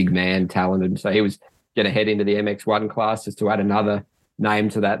talented, big man, talented. So he was going to head into the MX1 class just to add another name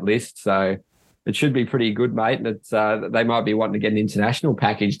to that list. So it should be pretty good, mate. And it's they might be wanting to get an international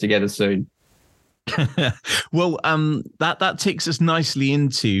package together soon. Well, that takes us nicely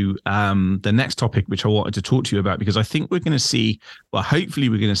into the next topic, which I wanted to talk to you about, because I think we're going to see, well, hopefully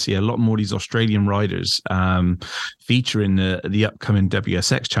we're going to see a lot more of these Australian riders feature in the upcoming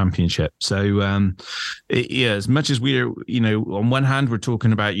WSX Championship. So, yeah, as much as we're, on one hand we're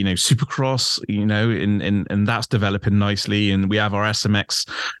talking about, Supercross, and that's developing nicely, and we have our SMX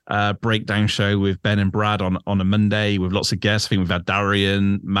breakdown show with Ben and Brad on a Monday with lots of guests. I think we've had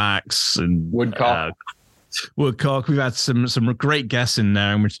Darian, Max, and Woodcock. Woodcock. We've had some great guests in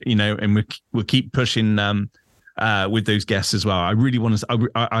there, and we'll keep pushing with those guests as well. I really want to.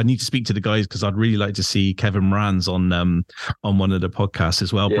 I need to speak to the guys because I'd really like to see Kevin Moran's on one of the podcasts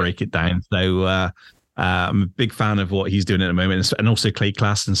as well. Yeah. Break it down. So I'm a big fan of what he's doing at the moment, and also Clay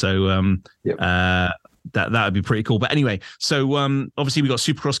Class, and so that would be pretty cool. But anyway, so obviously we got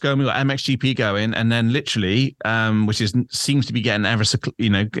Supercross going, we got MXGP going, and then literally, which seems to be getting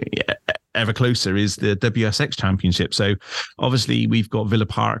ever closer, is the WSX Championship. So obviously we've got Villa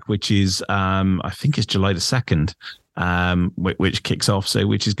Park, which is I think it's July the 2nd, which kicks off. So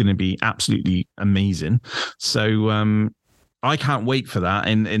which is going to be absolutely amazing. So I can't wait for that.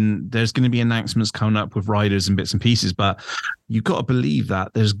 And there's going to be announcements coming up with riders and bits and pieces, but you've got to believe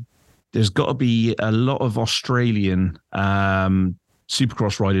that there's got to be a lot of Australian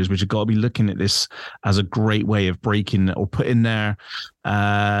Supercross riders which have got to be looking at this as a great way of breaking or putting their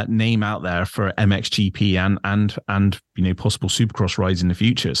name out there for MXGP and possible Supercross rides in the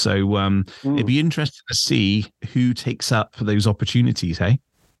future. So it'd be interesting to see who takes up those opportunities. Hey.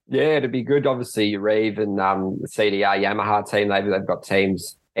 Yeah, it'd be good. Obviously, Reeve and the CDR Yamaha team, they've got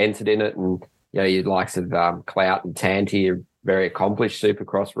teams entered in it, and your likes of Clout and Tanti are very accomplished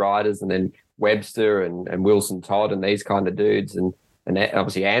Supercross riders, and then Webster and Wilson Todd and these kind of dudes, and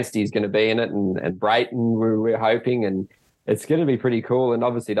obviously Anstey is going to be in it, and Brayton we're hoping, and it's going to be pretty cool. And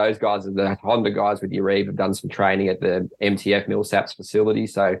obviously those guys, the Honda guys with Reeve, have done some training at the MTF Millsaps facility.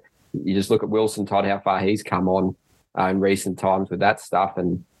 So you just look at Wilson Todd, how far he's come on in recent times with that stuff,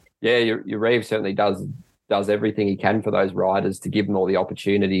 and yeah, your Reeve certainly does everything he can for those riders to give them all the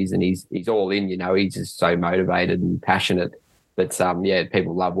opportunities, and he's all in. He's just so motivated and passionate that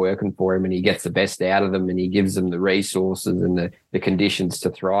people love working for him, and he gets the best out of them, and he gives them the resources and the conditions to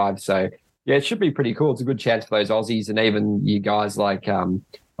thrive. So yeah, it should be pretty cool. It's a good chance for those Aussies, and even you guys like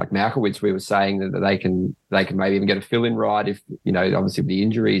Malkowitz, we were saying that they can maybe even get a fill-in ride if obviously with the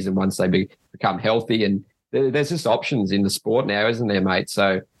injuries, and once they become healthy, and there's just options in the sport now, isn't there, mate?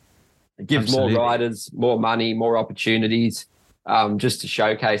 So it gives Absolutely. More riders, more money, more opportunities, just to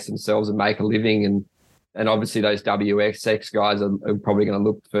showcase themselves and make a living. And obviously those WXX guys are probably going to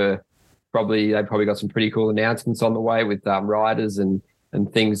look for, they've probably got some pretty cool announcements on the way with riders and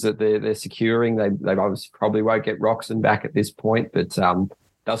things that they're securing. They obviously probably won't get Roxon back at this point, but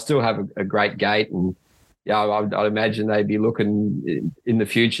they'll still have a great gate. And I'd imagine they'd be looking in the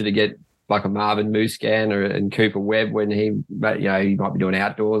future to get like a Marvin Muscan and Cooper Webb when he might be doing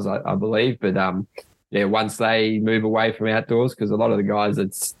outdoors, I believe. But once they move away from outdoors, because a lot of the guys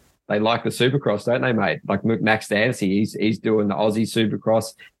they like the Supercross, don't they, mate? Like Max Dancy, he's doing the Aussie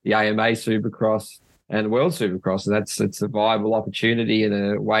Supercross, the AMA Supercross, and the World Supercross, and it's a viable opportunity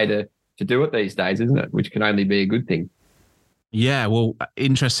and a way to do it these days, isn't it? Which can only be a good thing. Yeah, well,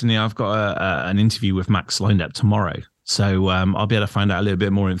 interestingly, I've got an interview with Max lined up tomorrow. So I'll be able to find out a little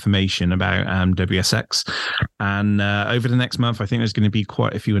bit more information about WSX. And over the next month, I think there's going to be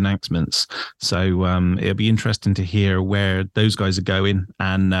quite a few announcements. So it'll be interesting to hear where those guys are going.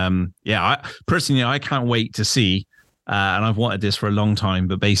 And I can't wait to see, and I've wanted this for a long time,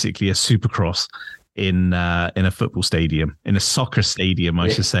 but basically a Supercross in a football stadium, in a soccer stadium, I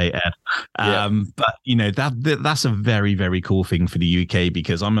should say, Ed. But that's a very, very cool thing for the UK,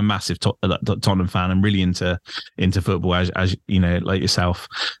 because I'm a massive Tottenham fan. I'm really into football, as like yourself.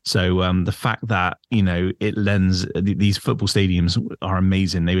 So the fact that it lends, these football stadiums are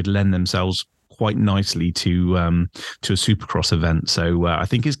amazing. They would lend themselves quite nicely to a Supercross event. So I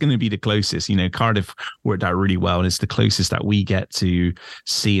think it's going to be the closest. Cardiff worked out really well, and it's the closest that we get to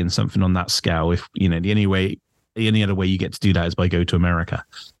seeing something on that scale. If the only other way you get to do that is by go to America.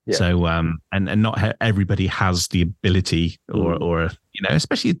 Yeah. So and not everybody has the ability, or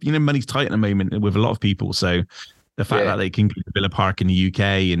especially money's tight at the moment with a lot of people. So the fact that they can go to Villa Park in the UK,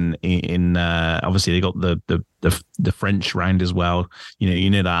 and in obviously they got the French round as well.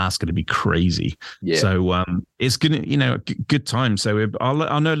 That's going to be crazy. Yeah. So it's gonna good time. So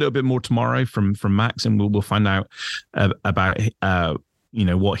I'll know a little bit more tomorrow from Max, and we'll find out about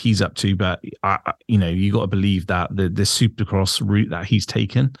what he's up to. But you got to believe that the Supercross route that he's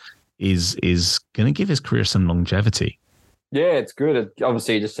taken is going to give his career some longevity. Yeah, it's good.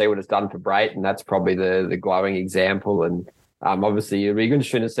 Obviously, you just see what it's done for Brayton. That's probably the glowing example. And obviously, it'll be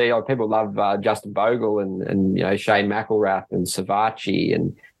interesting to see. People love Justin Bogle and Shane McElrath and Savachi,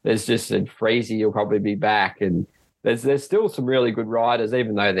 and there's just Freezy. You'll probably be back, and there's still some really good riders,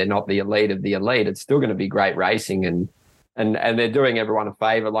 even though they're not the elite of the elite. It's still going to be great racing, and they're doing everyone a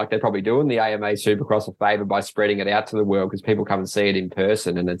favour, like they're probably doing the AMA Supercross a favour by spreading it out to the world, because people come and see it in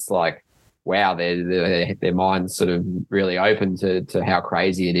person, and it's like, wow, their mind's sort of really open to how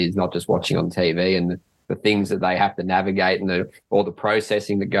crazy it is, not just watching on TV, and the things that they have to navigate, and all the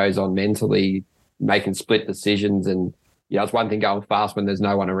processing that goes on mentally, making split decisions. And it's one thing going fast when there's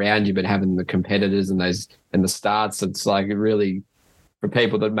no one around you, but having the competitors and the starts, it's like really, for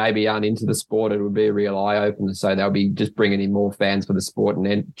people that maybe aren't into the sport, it would be a real eye opener. So they'll be just bringing in more fans for the sport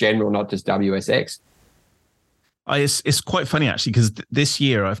in general, not just WSX. It's quite funny, actually, because this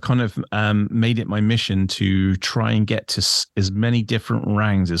year I've kind of made it my mission to try and get to as many different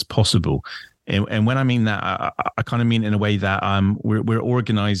rounds as possible. And when I mean that, I kind of mean in a way that we're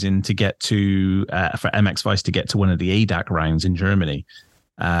organizing to get to for MX Vice to get to one of the ADAC rounds in Germany.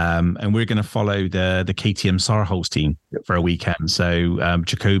 And we're going to follow the KTM Saarholz team for a weekend. So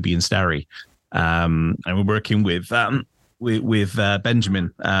Jacoby and Starry. And we're working with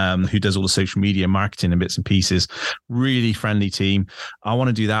Benjamin, who does all the social media marketing and bits and pieces. Really friendly team. I want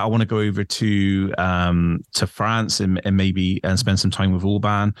to do that. I want to go over to France and maybe spend some time with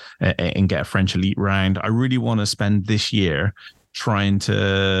Urban and get a French elite round. I really want to spend this year trying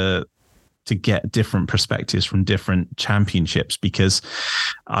to get different perspectives from different championships, because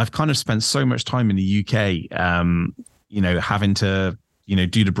I've kind of spent so much time in the UK, having to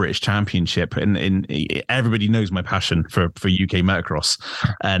do the British Championship, and everybody knows my passion for UK motocross,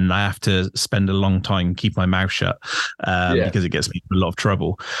 and I have to spend a long time keep my mouth shut because it gets me in a lot of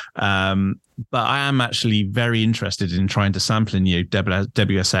trouble. But I am actually very interested in trying to sample in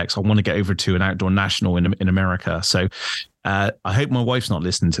WSX. I want to get over to an outdoor national in America. So I hope my wife's not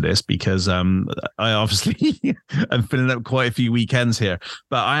listening to this, because I obviously am filling up quite a few weekends here.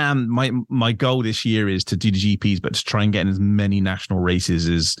 But I am my goal this year is to do the GPs, but to try and get in as many national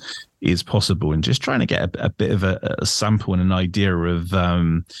races as possible, and just trying to get a bit of a sample and an idea of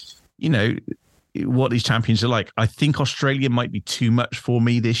what these champions are like. I think Australia might be too much for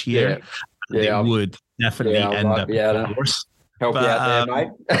me this year. It would definitely end up worse. Help you out there,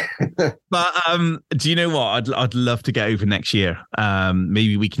 mate. But do you know what? I'd love to get over next year.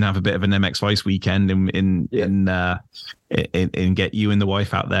 Maybe we can have a bit of an MX Vice weekend and get you and the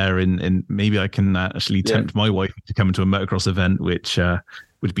wife out there, and maybe I can actually tempt my wife to come to a motocross event, which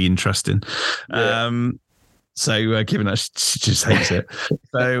would be interesting. So given that she just hates it,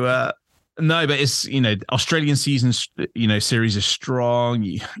 so. No, but it's, Australian season, series is strong.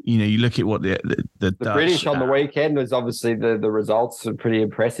 You look at what the Dutch, British on the weekend was obviously the results are pretty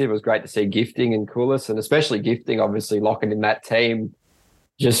impressive. It was great to see Gifting and Coulis, and especially Gifting obviously locking in that team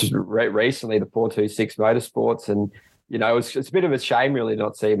just recently, the 426 Motorsports. And, it's a bit of a shame really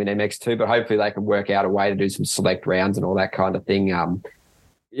not seeing him in MX2, but hopefully they can work out a way to do some select rounds and all that kind of thing.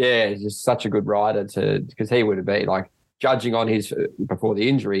 He's just such a good rider because he would have been like, judging on his before the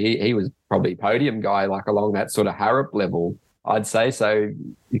injury, he was probably podium guy, like along that sort of Harrop level, I'd say. So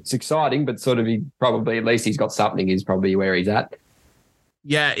it's exciting, but sort of he probably, at least he's got something, is probably where he's at.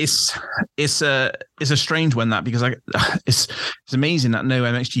 Yeah, it's a strange one, that, because it's amazing that no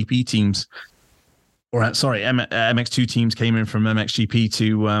MXGP teams, MX2 teams came in from MXGP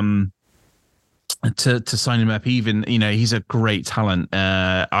to sign him up. Even he's a great talent.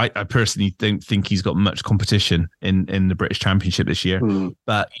 I personally don't think he's got much competition in the British Championship this year,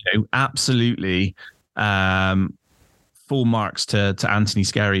 but absolutely full marks to Anthony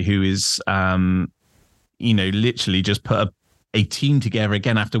Scarry, who is literally just put a team together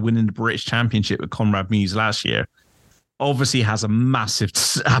again after winning the British Championship with Conrad Muse last year. Obviously has a massive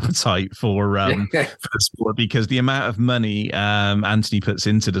appetite for the sport, because the amount of money Anthony puts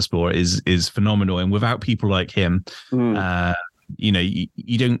into the sport is phenomenal. And without people like him,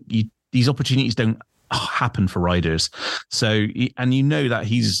 these opportunities don't happen for riders. So, and that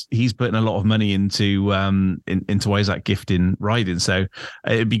he's putting a lot of money into Isaac Gifting riding. So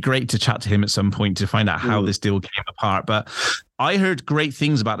it'd be great to chat to him at some point to find out how this deal came apart. But I heard great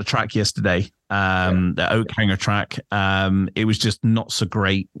things about the track yesterday. The Oakhanger track. It was just not so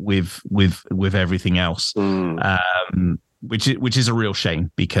great with everything else, which is a real shame,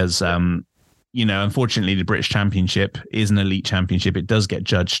 because unfortunately the British Championship is an elite championship. It does get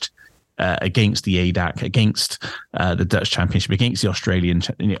judged against the ADAC, against the Dutch Championship, against the Australian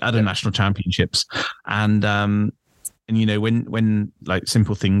other national championships, and when like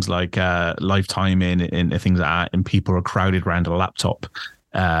simple things like live timing and things like that, and people are crowded around a laptop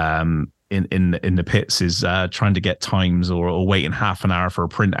in the pits, is trying to get times or waiting half an hour for a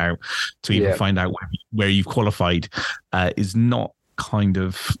printout to even find out where you've qualified, is not kind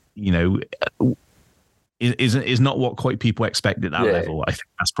of, is not what quite people expect at that level. I think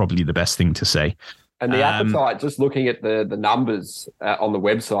that's probably the best thing to say. And the appetite, just looking at the numbers on the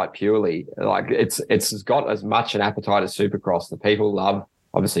website purely, like it's got as much an appetite as Supercross. The people love,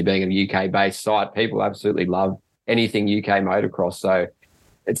 obviously being a UK-based site, people absolutely love anything UK motocross. So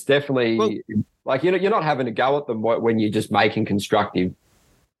it's definitely like you're not having to go at them when you're just making constructive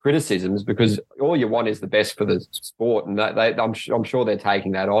criticisms, because all you want is the best for the sport, and I'm sure they're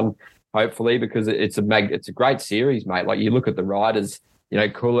taking that on, hopefully, because it's a great series, mate. Like you look at the riders.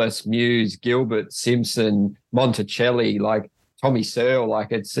 Cullis, Muse, Gilbert, Simpson, Monticelli, like Tommy Searle,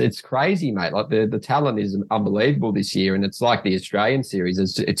 like it's crazy, mate. Like the talent is unbelievable this year, and it's like the Australian series,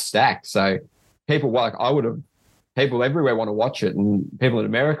 it's stacked. So people everywhere want to watch it, and people in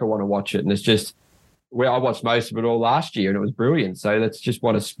America want to watch it, and it's just I watched most of it all last year, and it was brilliant. So that's just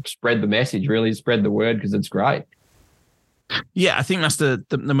want to spread the message, really spread the word, because it's great. Yeah, I think that's the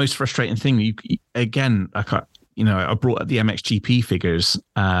most frustrating thing. I brought up the MXGP figures.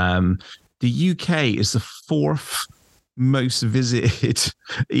 The UK is the fourth most visited,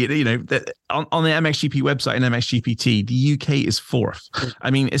 on the MXGP website and MXGPT, the UK is fourth. I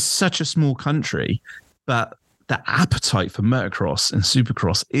mean, it's such a small country, but the appetite for motocross and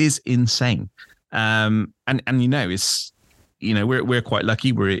supercross is insane. It's, we're quite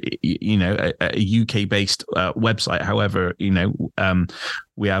lucky. We're, a UK based website. However,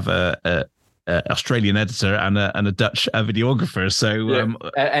 we have a Australian editor and a Dutch videographer. So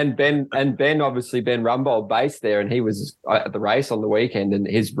and Ben obviously Ben Rumbold based there, and he was at the race on the weekend, and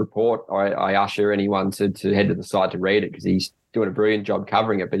his report I usher anyone to head to the site to read it, because he's doing a brilliant job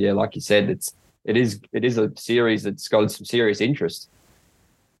covering it. But yeah, like you said, it is a series that's got some serious interest.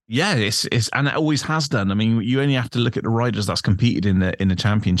 Yeah, it's and it always has done. I mean, you only have to look at the riders that's competed in the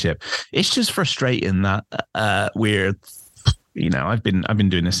championship. It's just frustrating that we're. I've been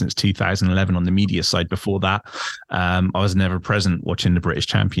doing this since 2011 on the media side. Before that, I was never present watching the British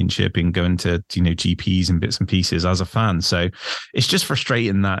Championship and going to GPs and bits and pieces as a fan. So it's just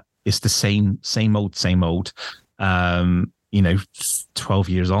frustrating that it's the same old. 12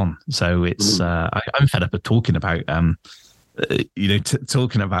 years on. So it's I'm fed up of talking about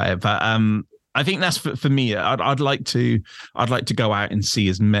talking about it, but I think that's for me. I'd like to go out and see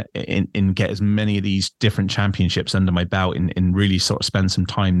and get as many of these different championships under my belt, and really sort of spend some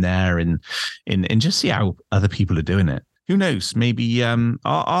time there and just see how other people are doing it. Who knows? Maybe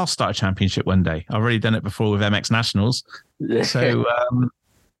I'll start a championship one day. I've already done it before with MX Nationals. Yeah. So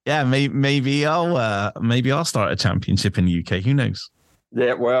maybe I'll start a championship in the UK. Who knows?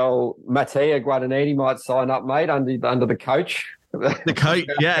 Yeah, well, Mattia Guadagnini might sign up, mate, under the coach. The coach,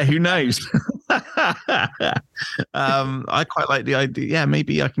 yeah, who knows? I quite like the idea. Yeah,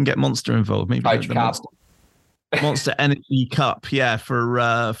 maybe I can get Monster involved. Maybe Coach Cup. Monster Energy Cup. Yeah, for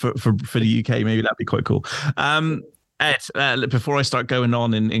the UK, maybe that'd be quite cool. Ed, before I start going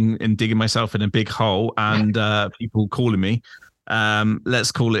on and digging myself in a big hole and people calling me,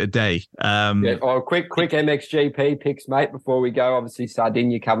 let's call it a day. Quick MXGP picks, mate, before we go. Obviously,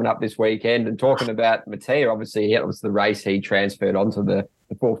 Sardinia coming up this weekend, and talking about Mattia, obviously, it was the race he transferred onto the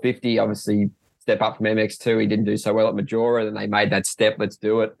 450. Obviously, step up from MX2. He didn't do so well at Majora, and they made that step. Let's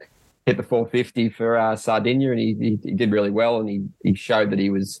do it. Hit the 450 for Sardinia, and he did really well, and he showed that it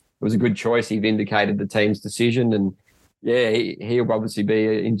was a good choice. He vindicated the team's decision, and he'll obviously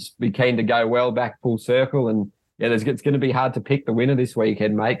be keen to go well back full circle. And yeah, it's going to be hard to pick the winner this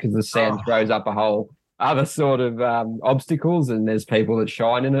weekend, mate, because the sand throws up a whole other sort of obstacles, and there's people that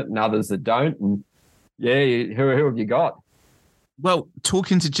shine in it and others that don't. And yeah, who have you got? Well,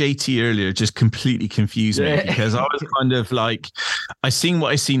 talking to JT earlier just completely confused me, because I was kind of like, I seen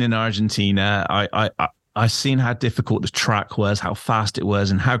what I seen in Argentina. I seen how difficult the track was, how fast it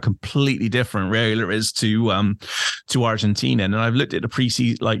was, and how completely different Rail is to Argentina. And I've looked at the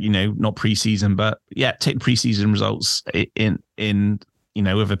preseason, not preseason, but take the preseason results in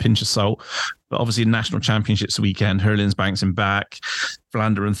with a pinch of salt. But obviously, the national championships weekend, Hurlin's bouncing back,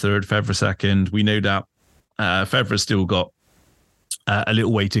 Vlaanderen in third, Febvre second. We know that Febvre's still got a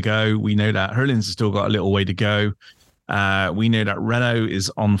little way to go. We know that Hurlin's still got a little way to go. We know that Renault is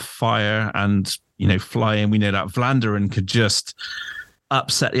on fire and flying. We know that Vlaanderen could just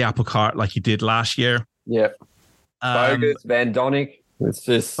upset the apple cart like he did last year. Yep. Bogus, Van Donnick. It's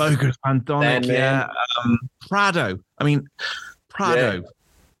just Bogus, Van Donnick. Yeah. Prado. I mean, Prado.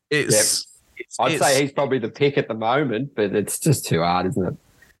 It's I'd say he's probably the pick at the moment, but it's just too hard, isn't it?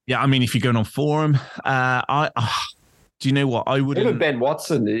 Yeah, I mean, if you're going on form, do you know what? I would even Ben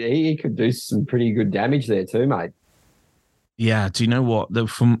Watson. He could do some pretty good damage there too, mate. Yeah, do you know what?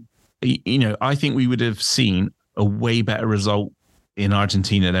 I think we would have seen a way better result in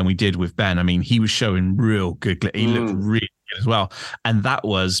Argentina than we did with Ben. I mean, he was showing real good. He looked really good as well. And that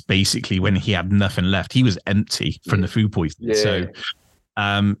was basically when he had nothing left. He was empty from the food poisoning. Yeah.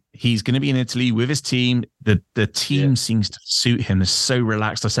 So he's going to be in Italy with his team. The team seems to suit him. They're so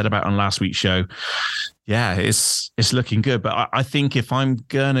relaxed. I said about on last week's show. Yeah, it's looking good. But I think if I'm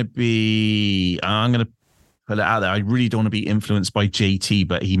going to put it out there, I really don't want to be influenced by JT,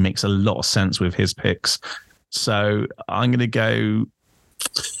 but he makes a lot of sense with his picks. So I'm going to go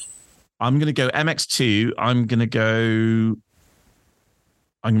MX2. I'm going to go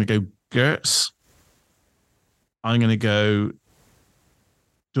Gertz. I'm going to go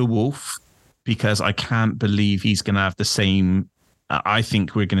De Wolf because I can't believe he's going to have the same. I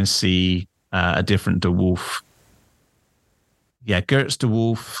think we're going to see a different De Wolf. Yeah, Gertz, De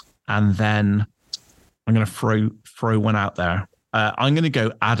Wolf, and then I'm going to throw one out there. I'm going to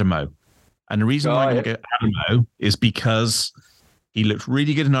go Adamo. And the reason why I'm going to go Adamo is because he looked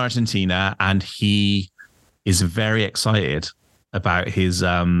really good in Argentina and he is very excited about his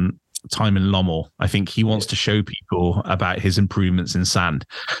time in Lommel. I think he wants to show people about his improvements in sand.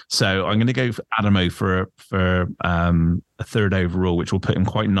 So I'm going to go for Adamo for a third overall, which will put him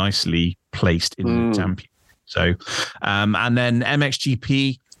quite nicely placed in the champion. So, and then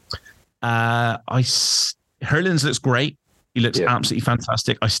MXGP, Hurlins looks great. He looks absolutely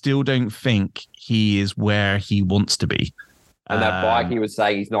fantastic. I still don't think he is where he wants to be. And that bike, he was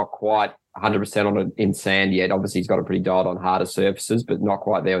saying he's not quite 100% on it in sand yet. Obviously, he's got a pretty dialed on harder surfaces, but not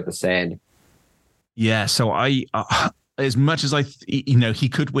quite there with the sand. Yeah, so as much as he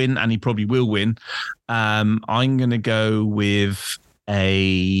could win and he probably will win, I'm going to go with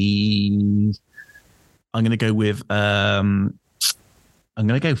Febvre. I'm going to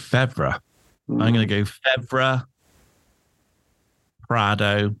go Febvre,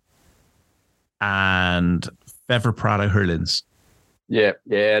 Prado, and Febvre, Prado, Hurlins. Yeah,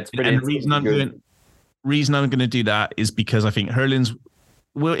 it's pretty. And the reason I'm going to do that is because I think Hurlins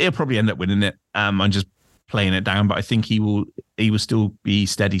he'll probably end up winning it. I'm just playing it down, but I think he will still be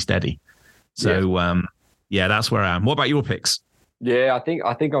steady. So that's where I am. What about your picks? Yeah, I think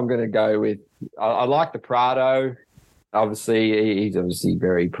I'm going to go with. I like the Prado. Obviously, he's obviously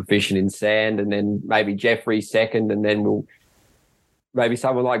very proficient in sand, and then maybe Jeffrey second, and then maybe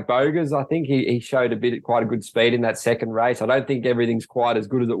someone like Bogas. I think he showed quite a good speed in that second race. I don't think everything's quite as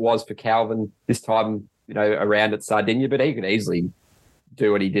good as it was for Calvin this time, around at Sardinia, but he could easily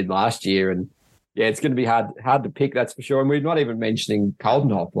do what he did last year. And yeah, it's going to be hard to pick, that's for sure. And we're not even mentioning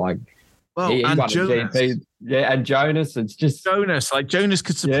Koldenhoff, he won Jonas. GP. Yeah, and Jonas. It's just Jonas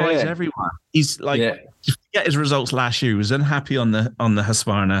could surprise everyone. He's get his results last year. He was unhappy on the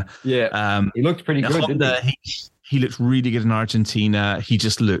Husqvarna. Yeah, he looked pretty good. Didn't he? He looked really good in Argentina. He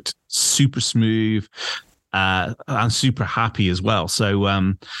just looked super smooth and super happy as well. So,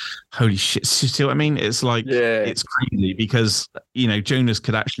 holy shit! See what I mean? It's it's crazy because Jonas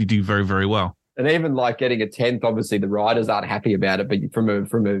could actually do very, very well. And even getting a 10th, obviously the riders aren't happy about it, but from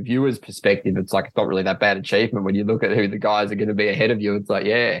a viewer's perspective, it's it's not really that bad achievement when you look at who the guys are going to be ahead of you. It's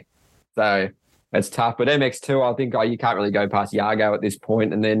so it's tough. But MX2, I think you can't really go past Yago at this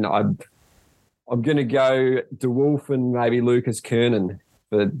point. And then I'm going to go De Wolf and maybe Lucas Kernan,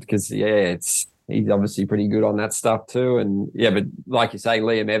 because he's obviously pretty good on that stuff too. And but like you say,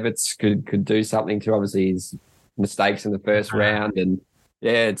 Liam Everts could do something too. Obviously his mistakes in the first round, and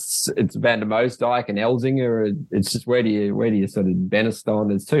it's Van der Moosdijk and Elzinger. It's just where do you sort of Beniston?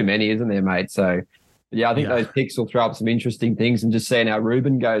 There's too many, isn't there, mate? So I think those picks will throw up some interesting things, and just seeing how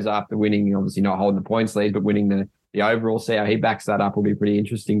Ruben goes after winning, obviously not holding the points lead, but winning the overall, see how he backs that up will be pretty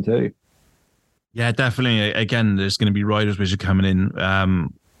interesting too. Yeah, definitely. Again, there's going to be riders which are coming in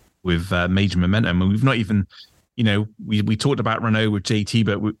with major momentum, and we've not even, we talked about Renault with JT,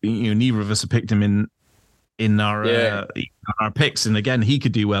 but neither of us have picked him in our picks. And again, he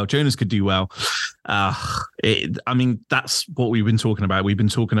could do well. Jonas could do well. That's what we've been talking about. We've been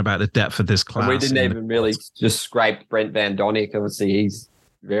talking about the depth of this class. And we didn't even really just scrape Brent Van Donnick. Obviously, he's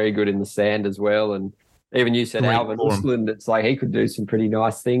very good in the sand as well, and even you said Alvin Usland, it's he could do some pretty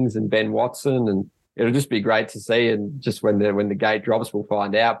nice things, and Ben Watson, and it'll just be great to see. And just when the gate drops, we'll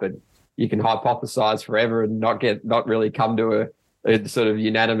find out. But you can hypothesize forever and not really come to a sort of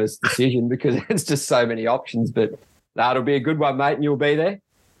unanimous decision because it's just so many options. But it'll be a good one, mate, and you'll be there.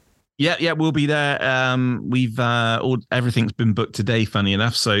 Yeah, we'll be there. We've everything's been booked today, funny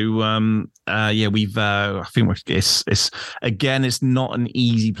enough. So we've I think it's not an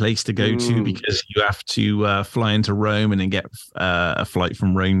easy place to go to, because you have to fly into Rome and then get a flight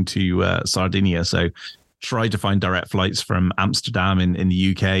from Rome to Sardinia. So try to find direct flights from Amsterdam in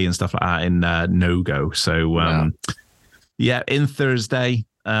the UK and stuff like that in no-go. So in Thursday,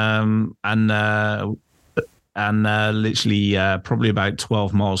 and literally probably about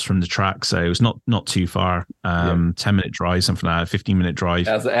 12 miles from the track, so it's not too far. 10-minute drive, something like that, 15-minute drive.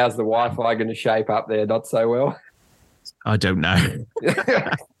 How's the Wi-Fi going to shape up there? Not so well. I don't know.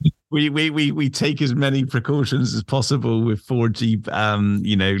 we take as many precautions as possible with 4G,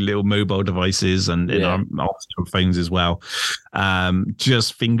 little mobile devices and in our phones as well.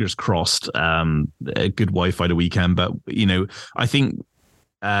 Just fingers crossed, a good Wi-Fi the weekend. But I think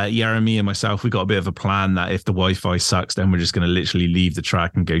Jeremy and myself, we got a bit of a plan that if the Wi-Fi sucks, then we're just going to literally leave the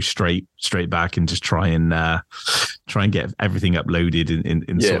track and go straight back and just try and get everything uploaded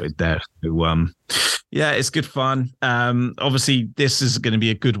and sorted there. So, it's good fun. Obviously, this is going to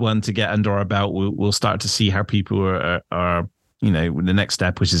be a good one to get under our belt. We'll start to see how people are the next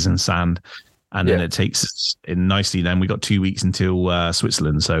step, which is in sand. And then it takes us in nicely. Then we got 2 weeks until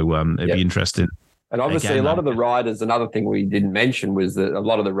Switzerland. So it'd be interesting. And obviously, a lot of the riders, another thing we didn't mention was that a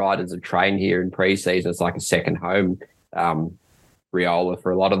lot of the riders have trained here in pre-season. It's like a second home, Riola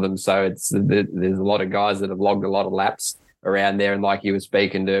for a lot of them. So there's a lot of guys that have logged a lot of laps around there. And like you were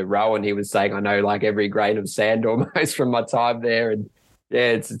speaking to Rowan, he was saying, I know like every grain of sand almost from my time there. And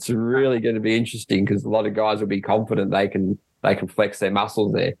it's really going to be interesting, because a lot of guys will be confident they can flex their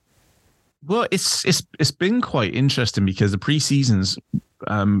muscles there. Well, it's been quite interesting, because the pre-seasons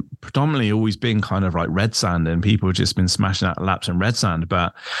predominantly always been kind of like red sand, and people have just been smashing out laps in red sand.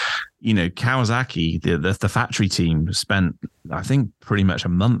 But Kawasaki, the factory team, spent I think pretty much a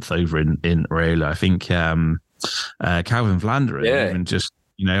month over in Riola. I think Calvin Vlaanderen, even just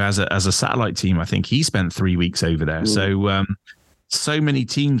as a satellite team, I think he spent 3 weeks over there. So many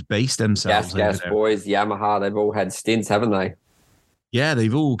teams based themselves. Gas boys, Yamaha, they've all had stints, haven't they? Yeah,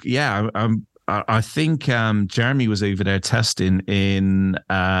 they've all. Yeah, I think Jeremy was over there testing in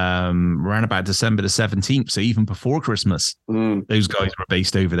around about December the 17th. So even before Christmas, those guys were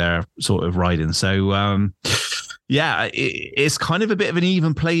based over there, sort of riding. So it's kind of a bit of an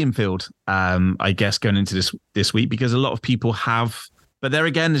even playing field, I guess, going into this week, because a lot of people have. But there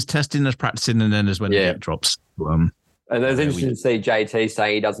again, there's testing, there's practicing, and then there's when the gate drops. And it's interesting to see JT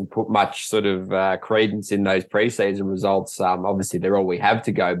saying he doesn't put much sort of credence in those preseason results. Obviously, they're all we have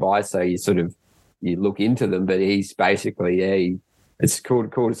to go by, so you look into them. But he's basically, it's cool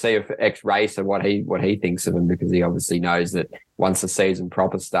to see an ex-racer what he thinks of them, because he obviously knows that once the season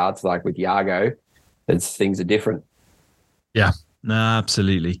proper starts, like with Jago, things are different. Yeah, no,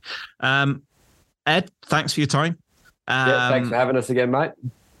 absolutely. Ed, thanks for your time. Thanks for having us again, mate.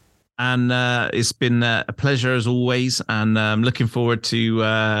 And it's been a pleasure as always. And I'm looking forward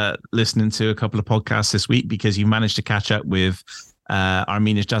to listening to a couple of podcasts this week, because you managed to catch up with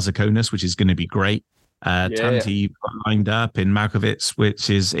Arminas Jazakonis, which is going to be great. Tanti lined up in Malkovich,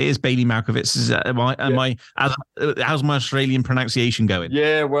 which is Bailey Malkovich. How's my Australian pronunciation going?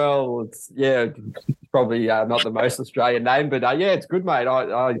 Yeah, well, it's probably not the most Australian name, but it's good, mate.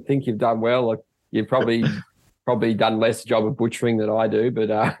 I think you've done well. Like, you've probably done less job of butchering than I do, but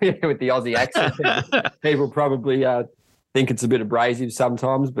with the Aussie accent, people probably think it's a bit abrasive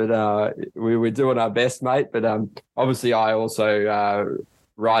sometimes, but we're doing our best, mate. But obviously I also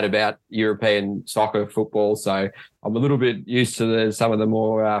write about European soccer, football, so I'm a little bit used to some of the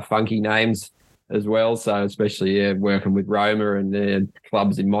more funky names as well. So especially working with Roma and the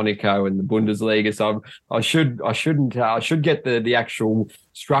clubs in Monaco and the Bundesliga. So I should get the actual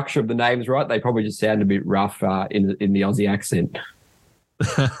structure of the names right. They probably just sound a bit rough in the Aussie accent.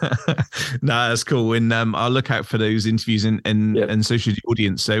 No, that's cool. And I'll look out for those interviews and social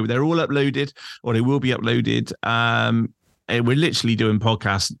audience. So they're all uploaded, or they will be uploaded. We're literally doing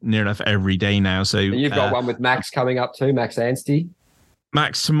podcasts near enough every day now. So and you've got one with Max coming up too, Max Anstey.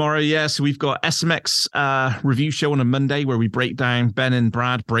 Max tomorrow, yeah. So we've got SMX review show on a Monday where we break down, Ben and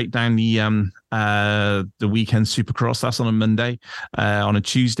Brad break down the weekend Supercross. That's on a Monday. On a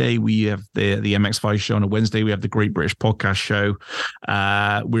Tuesday, we have the MX5 show. On a Wednesday, we have the Great British Podcast show.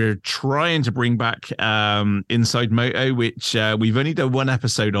 We're trying to bring back Inside Moto, which we've only done one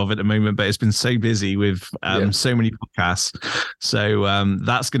episode of at the moment, but it's been so busy with so many podcasts. So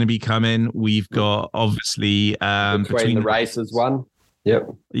that's going to be coming. We've got obviously between the races one. Yep.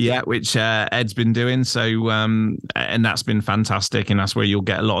 Yeah, which Ed's been doing. So, and that's been fantastic. And that's where you'll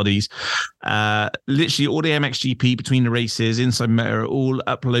get a lot of these. Literally all the MXGP between the races, Inside Motor, are all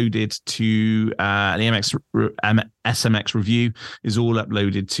uploaded to the SMX review is all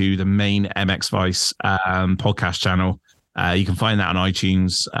uploaded to the main MX Vice podcast channel. You can find that on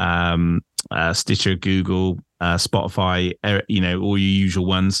iTunes, Stitcher, Google, Spotify, all your usual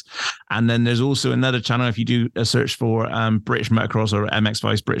ones. And then there's also another channel. If you do a search for British Motocross or MX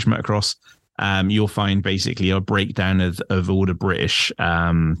Vice British Motocross, you'll find basically a breakdown of all the British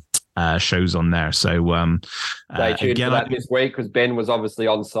shows on there. So stay tuned for that this week, because Ben was obviously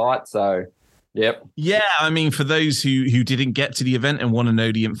on site. So yep. Yeah, I mean, for those who didn't get to the event and want to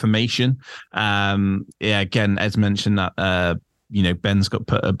know the information, again, as mentioned that Ben's got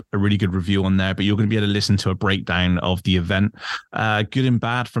put a really good review on there, but you're going to be able to listen to a breakdown of the event, good and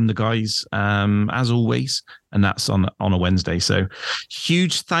bad from the guys, as always, and that's on a Wednesday. So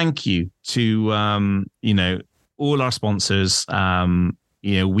huge thank you to all our sponsors.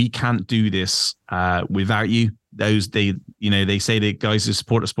 We can't do this without you. They say that guys who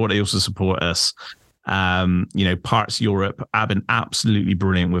support the sport, they also support us. Parts Europe have been absolutely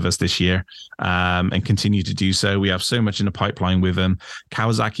brilliant with us this year, and continue to do so. We have so much in the pipeline with them.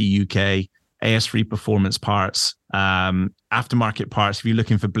 Kawasaki UK, AS3 Performance Parts, aftermarket parts. If you're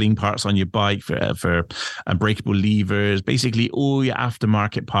looking for bling parts on your bike, for unbreakable levers, basically all your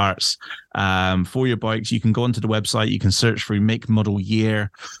aftermarket parts for your bikes, you can go onto the website. You can search for make, model,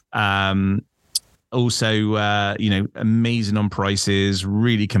 year. Also, amazing on prices,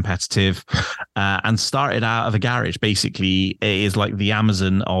 really competitive, and started out of a garage. Basically, it is like the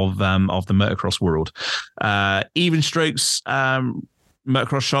Amazon of the motocross world. Even Strokes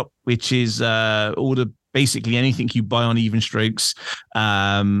motocross shop, which is basically anything you buy on Even Strokes,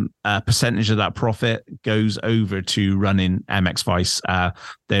 a percentage of that profit goes over to running MX Vice.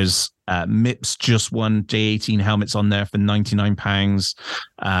 There's MIPS just won J18 helmets on there for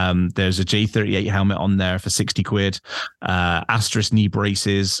 £99. There's a J38 helmet on there for 60 quid. Asterisk knee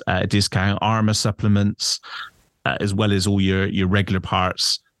braces, discount, armor supplements, as well as all your regular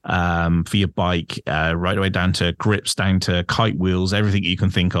parts for your bike, right away down to grips, down to kite wheels, everything you can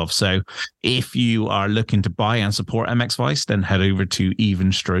think of. So if you are looking to buy and support MX Vice, then head over to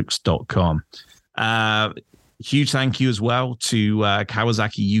evenstrokes.com. Huge thank you as well to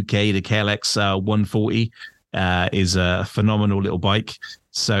Kawasaki UK. The KLX 140 is a phenomenal little bike.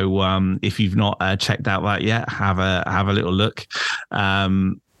 So if you've not checked out that yet, have a little look.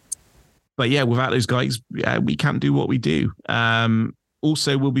 But yeah, without those guys, we can't do what we do.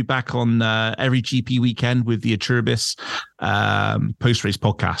 Also, we'll be back on every GP weekend with the Aturbis post-race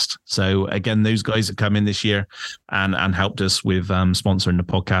podcast. So again, those guys that come in this year and helped us with sponsoring the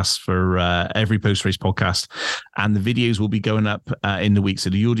podcast for every post-race podcast. And the videos will be going up in the week. So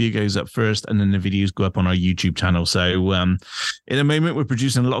the audio goes up first and then the videos go up on our YouTube channel. So in a moment, we're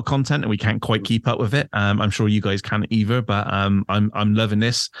producing a lot of content and we can't quite keep up with it. I'm sure you guys can't either, but I'm loving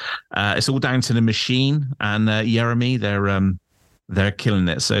this. It's all down to the machine and Jeremy. They're killing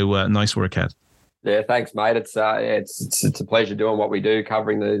it. So nice work, Ed. Yeah, thanks, mate. It's a pleasure doing what we do,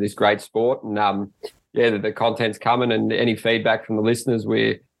 covering this great sport. And the content's coming, and any feedback from the listeners,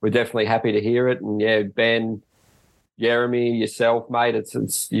 we're definitely happy to hear it. And yeah, Ben, Jeremy, yourself, mate,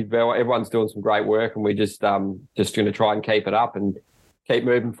 everyone's doing some great work, and we're just going to try and keep it up and keep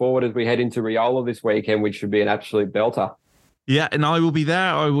moving forward as we head into Riola this weekend, which should be an absolute belter. Yeah, and I will be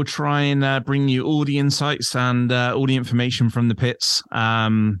there. I will try and bring you all the insights and all the information from the pits.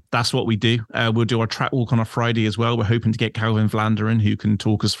 That's what we do. We'll do our track walk on a Friday as well. We're hoping to get Calvin Vlanderen, who can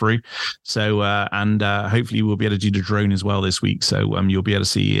talk us through. So, and hopefully we'll be able to do the drone as well this week. So you'll be able to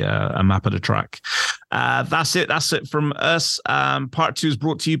see a map of the track. That's it. That's it from us. Part 2 is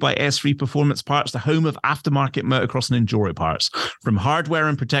brought to you by AS3 Performance Parts, the home of aftermarket motocross and enduro parts. From hardware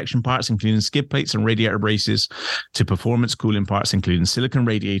and protection parts, including skid plates and radiator braces, to performance cooling parts, including silicone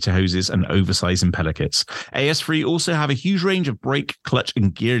radiator hoses and oversized impeller kits. AS3 also have a huge range of brake, clutch,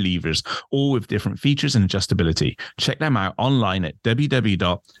 and gear levers, all with different features and adjustability. Check them out online at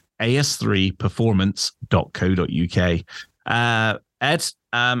www.as3performance.co.uk. Ed,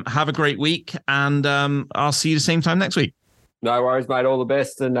 have a great week, and I'll see you the same time next week. No worries, mate. All the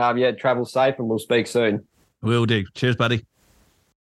best, and travel safe, and we'll speak soon. Will do. Cheers, buddy.